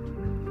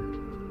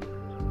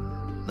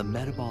 The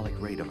metabolic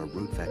rate of a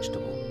root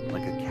vegetable,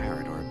 like a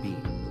carrot or a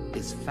beet,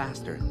 is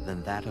faster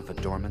than that of a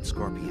dormant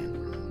scorpion.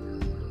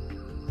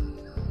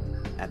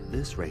 At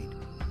this rate,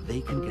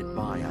 they can get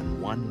by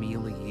on 1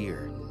 meal a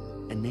year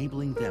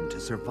enabling them to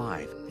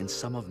survive in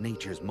some of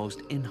nature's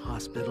most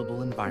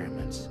inhospitable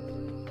environments.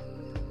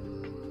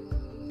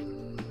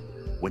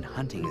 When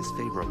hunting is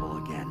favorable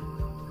again,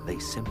 they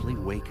simply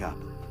wake up,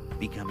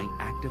 becoming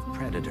active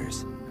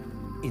predators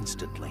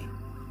instantly.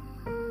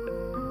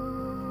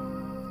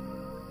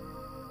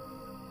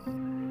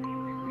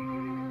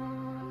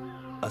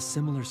 A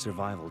similar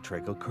survival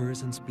trick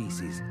occurs in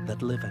species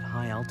that live at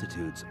high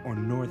altitudes or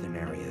northern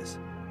areas.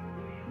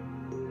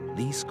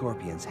 These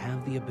scorpions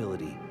have the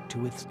ability to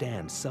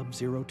withstand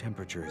sub-zero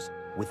temperatures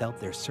without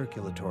their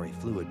circulatory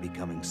fluid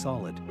becoming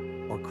solid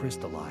or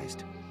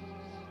crystallized.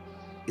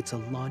 It's a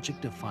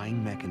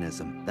logic-defying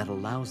mechanism that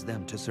allows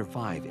them to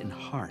survive in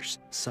harsh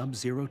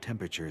sub-zero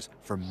temperatures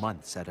for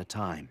months at a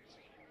time.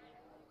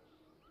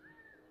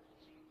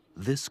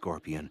 This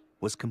scorpion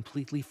was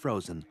completely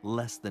frozen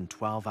less than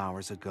 12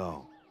 hours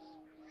ago.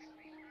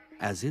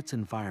 As its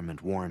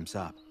environment warms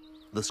up,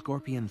 the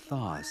scorpion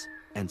thaws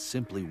and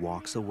simply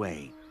walks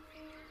away,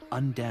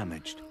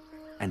 undamaged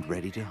and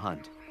ready to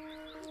hunt.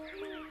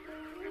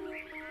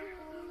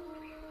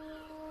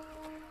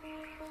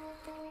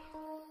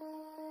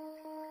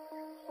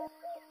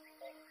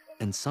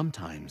 And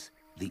sometimes,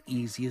 the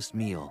easiest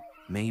meal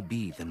may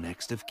be the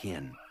next of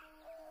kin.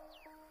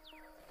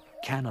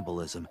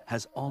 Cannibalism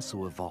has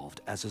also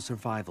evolved as a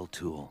survival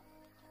tool.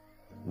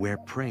 Where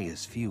prey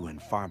is few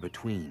and far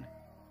between,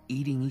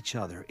 eating each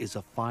other is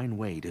a fine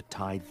way to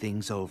tide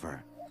things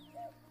over.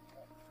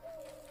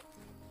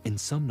 In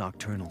some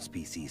nocturnal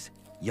species,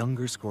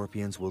 younger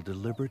scorpions will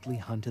deliberately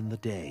hunt in the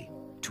day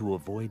to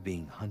avoid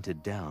being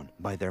hunted down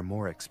by their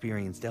more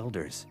experienced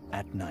elders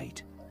at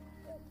night.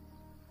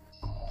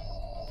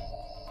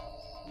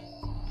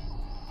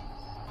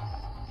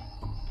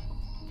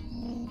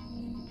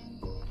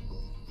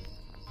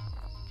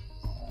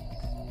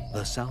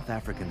 The South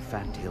African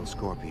fat-tailed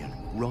scorpion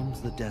roams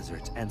the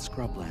deserts and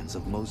scrublands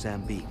of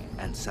Mozambique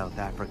and South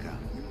Africa.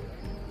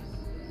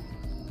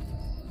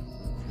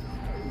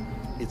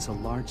 It's a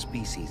large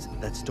species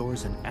that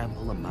stores an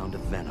ample amount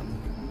of venom.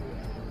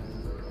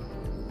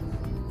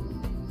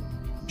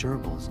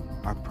 Gerbils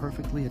are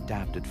perfectly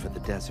adapted for the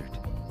desert.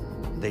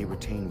 They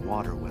retain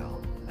water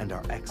well and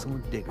are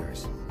excellent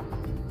diggers.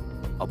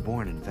 A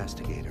born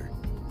investigator,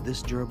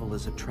 this gerbil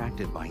is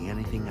attracted by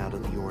anything out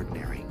of the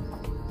ordinary.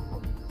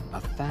 A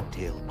fat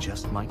tail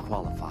just might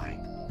qualify.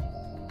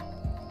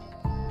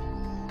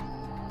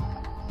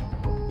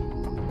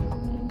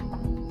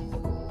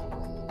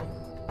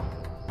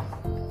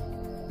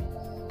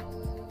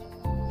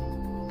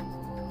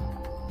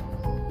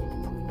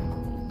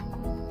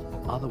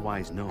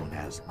 Otherwise known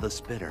as the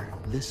spitter,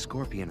 this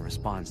scorpion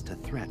responds to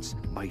threats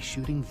by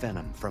shooting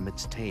venom from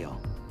its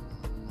tail.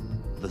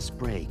 The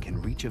spray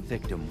can reach a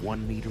victim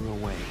 1 meter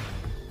away.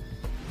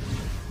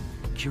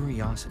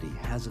 Curiosity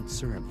hasn't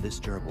served this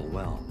gerbil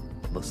well.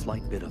 The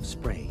slight bit of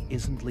spray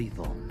isn't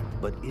lethal,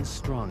 but is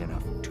strong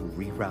enough to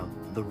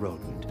reroute the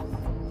rodent.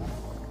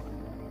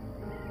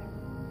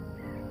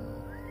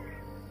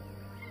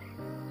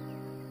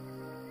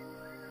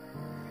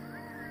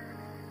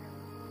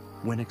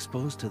 When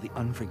exposed to the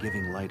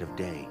unforgiving light of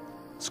day,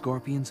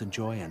 scorpions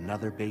enjoy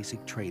another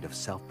basic trait of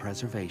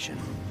self-preservation: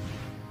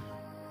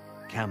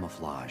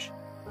 camouflage.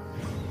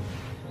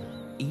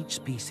 Each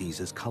species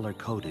is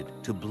color-coded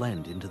to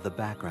blend into the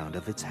background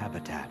of its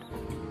habitat.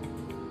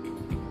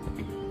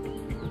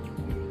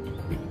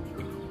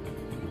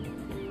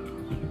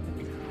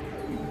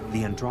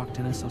 The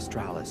Androctonus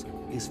australis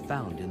is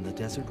found in the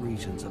desert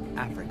regions of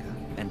Africa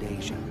and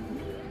Asia.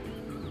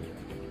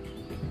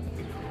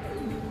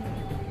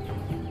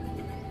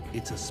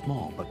 It's a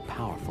small but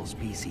powerful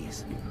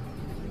species.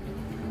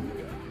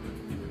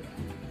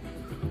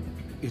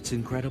 Its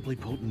incredibly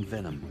potent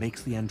venom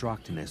makes the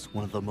Androctonus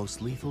one of the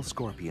most lethal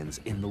scorpions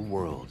in the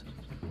world.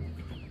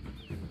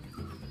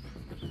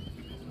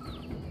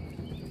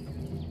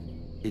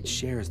 It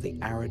shares the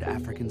arid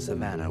African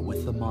savanna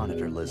with the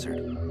monitor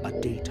lizard, a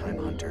daytime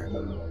hunter.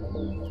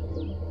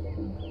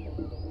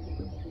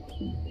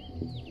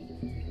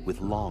 With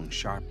long,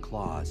 sharp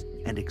claws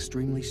and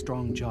extremely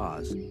strong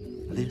jaws,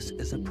 this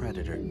is a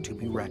predator to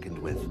be reckoned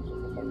with.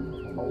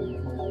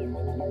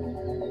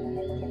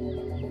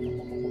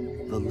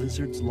 The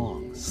lizard's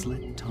long,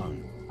 slit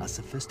tongue, a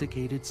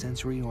sophisticated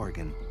sensory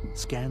organ,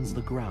 scans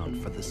the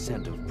ground for the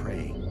scent of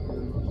prey.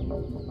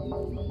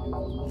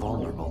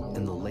 Vulnerable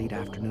in the late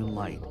afternoon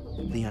light,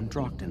 the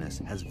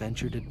Androctonus has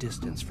ventured a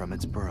distance from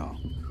its burrow.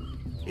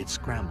 It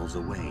scrambles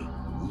away,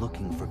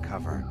 looking for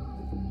cover.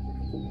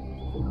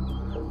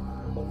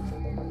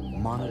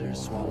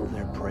 Monitors swallow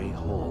their prey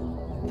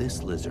whole.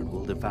 This lizard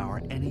will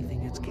devour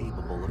anything it's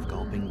capable of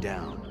gulping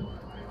down.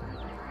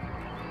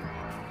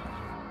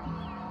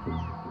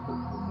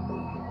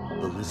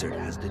 The lizard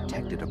has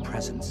detected a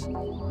presence.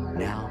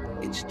 Now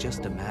it's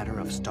just a matter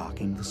of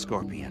stalking the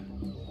scorpion.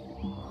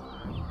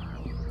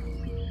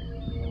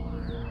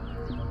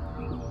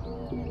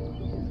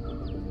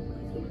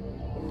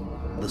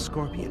 The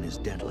scorpion is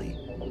deadly,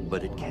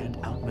 but it can't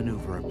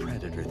outmaneuver a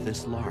predator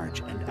this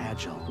large and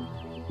agile.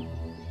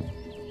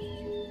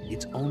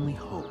 Its only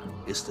hope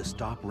is to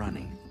stop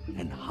running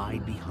and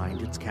hide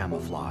behind its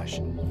camouflage.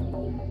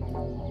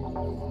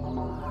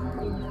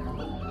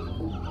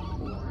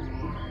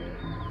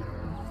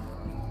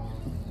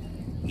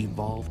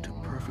 Evolved to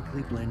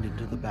perfectly blend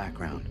into the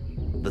background,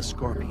 the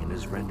scorpion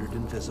is rendered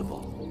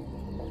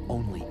invisible.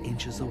 Only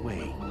inches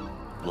away,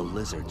 the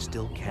lizard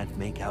still can't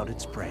make out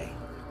its prey.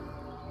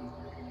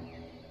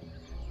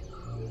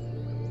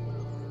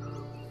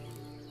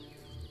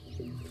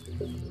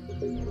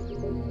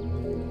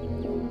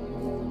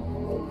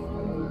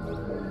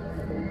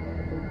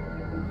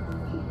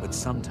 But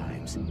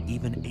sometimes,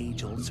 even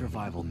age-old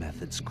survival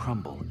methods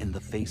crumble in the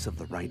face of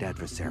the right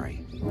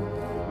adversary.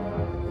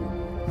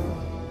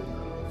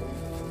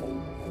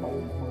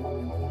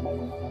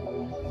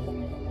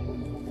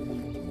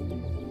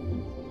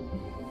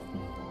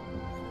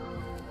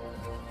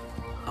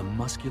 A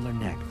muscular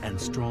neck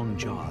and strong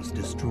jaws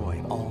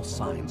destroy all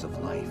signs of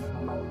life.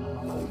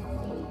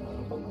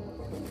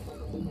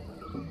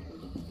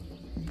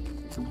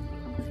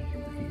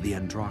 The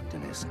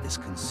Androctonus is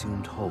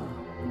consumed whole,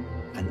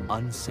 an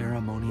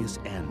unceremonious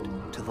end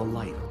to the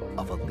life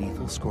of a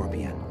lethal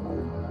scorpion.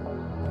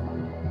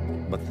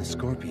 But the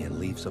scorpion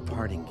leaves a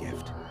parting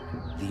gift.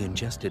 The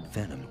ingested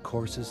venom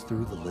courses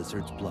through the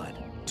lizard's blood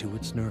to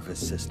its nervous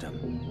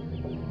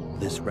system.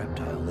 This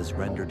reptile is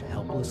rendered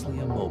helplessly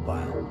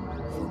immobile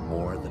for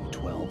more than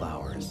 12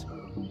 hours.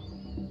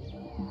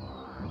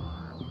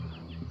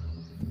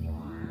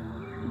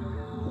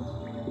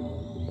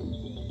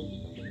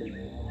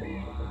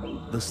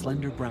 The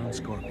slender brown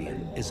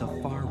scorpion is a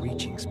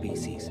far-reaching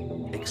species,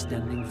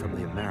 extending from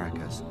the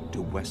Americas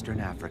to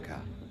Western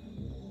Africa.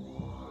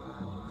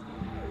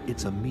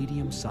 It's a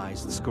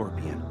medium-sized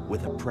scorpion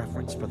with a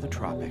preference for the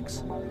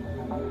tropics.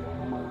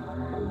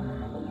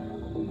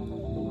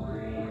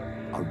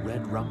 A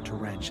red-rumped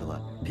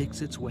tarantula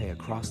picks its way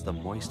across the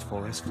moist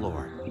forest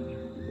floor.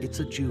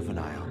 It's a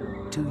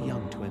juvenile, too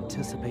young to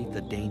anticipate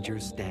the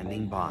dangers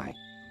standing by.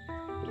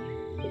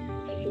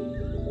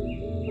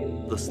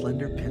 The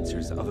slender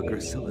pincers of a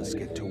gracilis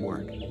get to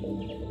work,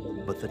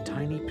 but the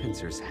tiny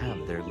pincers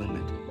have their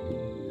limit.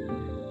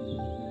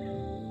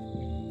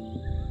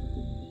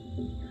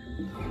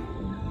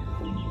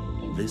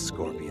 This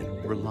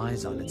scorpion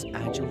relies on its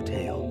agile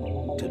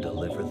tail to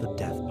deliver the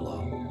death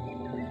blow.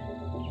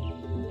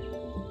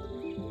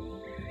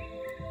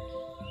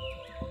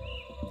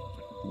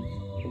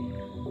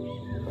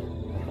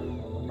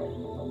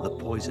 The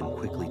poison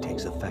quickly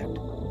takes effect,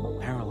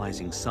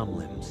 paralyzing some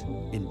limbs,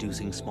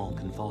 inducing small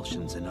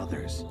convulsions in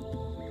others.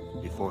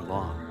 Before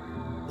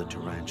long, the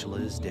tarantula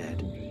is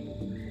dead.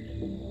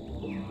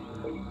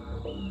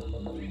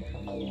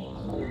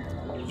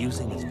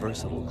 Using its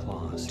versatile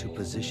claws to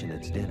position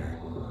its dinner,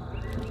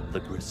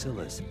 the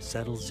gracilis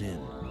settles in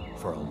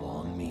for a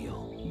long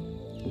meal.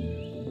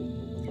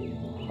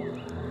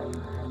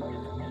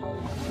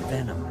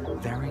 Venom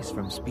varies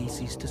from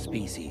species to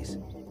species.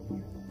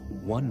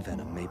 One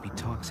venom may be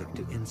toxic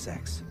to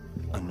insects,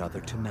 another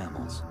to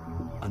mammals,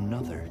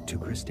 another to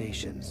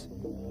crustaceans.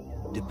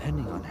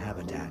 Depending on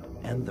habitat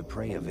and the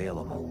prey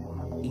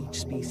available, each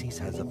species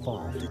has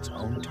evolved its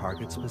own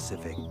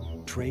target-specific,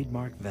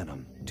 trademark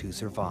venom to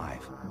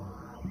survive.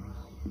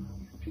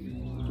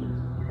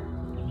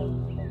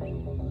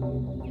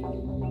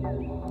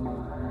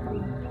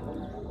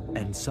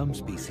 And some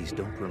species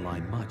don't rely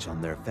much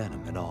on their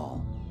venom at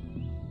all.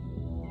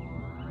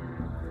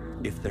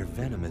 If their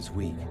venom is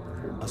weak,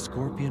 a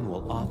scorpion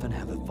will often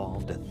have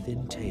evolved a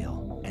thin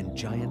tail and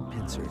giant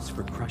pincers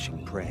for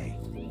crushing prey.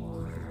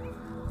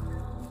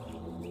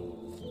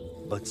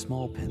 But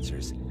small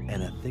pincers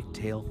and a thick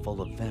tail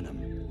full of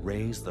venom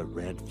raise the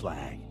red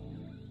flag.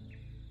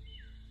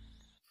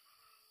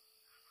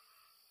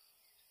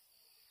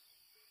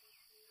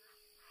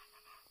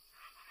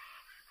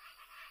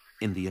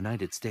 In the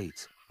United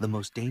States, the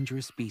most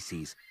dangerous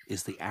species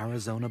is the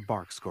Arizona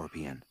bark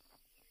scorpion.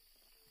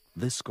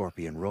 This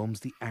scorpion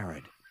roams the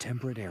arid,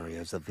 temperate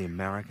areas of the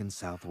American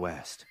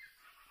Southwest.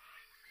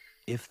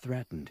 If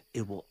threatened,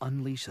 it will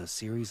unleash a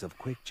series of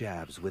quick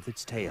jabs with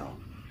its tail.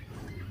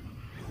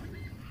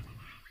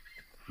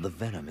 The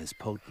venom is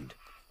potent,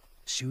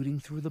 shooting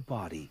through the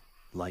body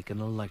like an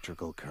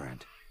electrical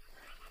current.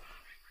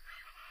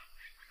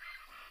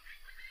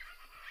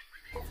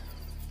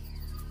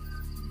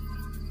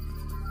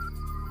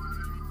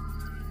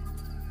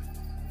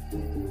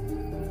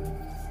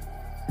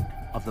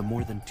 Of the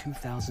more than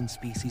 2,000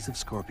 species of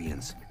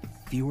scorpions,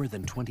 fewer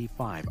than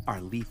 25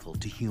 are lethal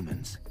to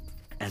humans.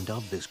 And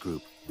of this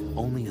group,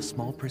 only a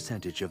small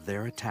percentage of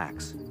their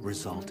attacks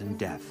result in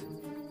death.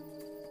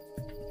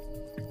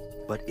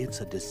 But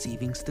it's a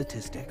deceiving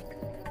statistic.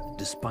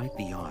 Despite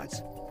the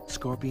odds,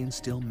 scorpions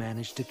still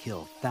manage to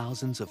kill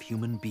thousands of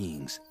human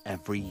beings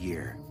every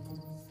year.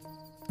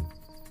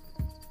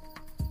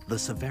 The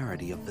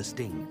severity of the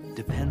sting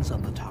depends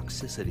on the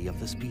toxicity of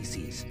the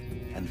species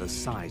and the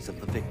size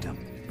of the victim.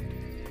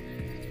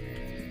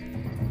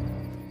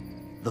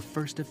 The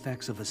first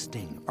effects of a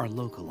sting are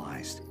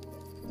localized,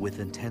 with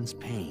intense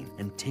pain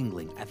and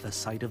tingling at the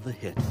site of the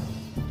hit.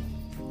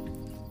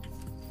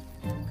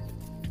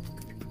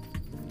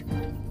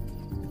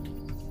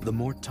 The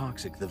more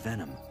toxic the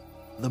venom,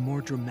 the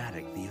more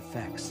dramatic the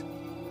effects.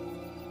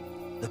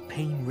 The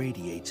pain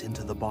radiates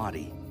into the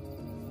body.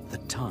 The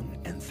tongue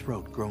and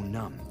throat grow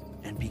numb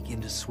and begin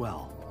to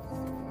swell.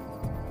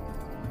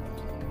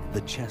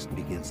 The chest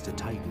begins to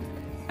tighten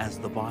as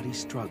the body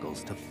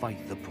struggles to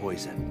fight the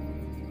poison.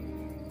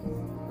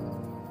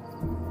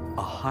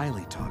 A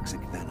highly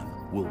toxic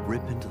venom will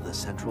rip into the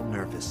central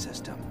nervous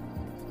system.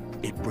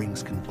 It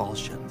brings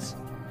convulsions,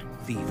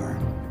 fever,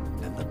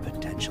 and the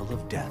potential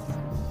of death.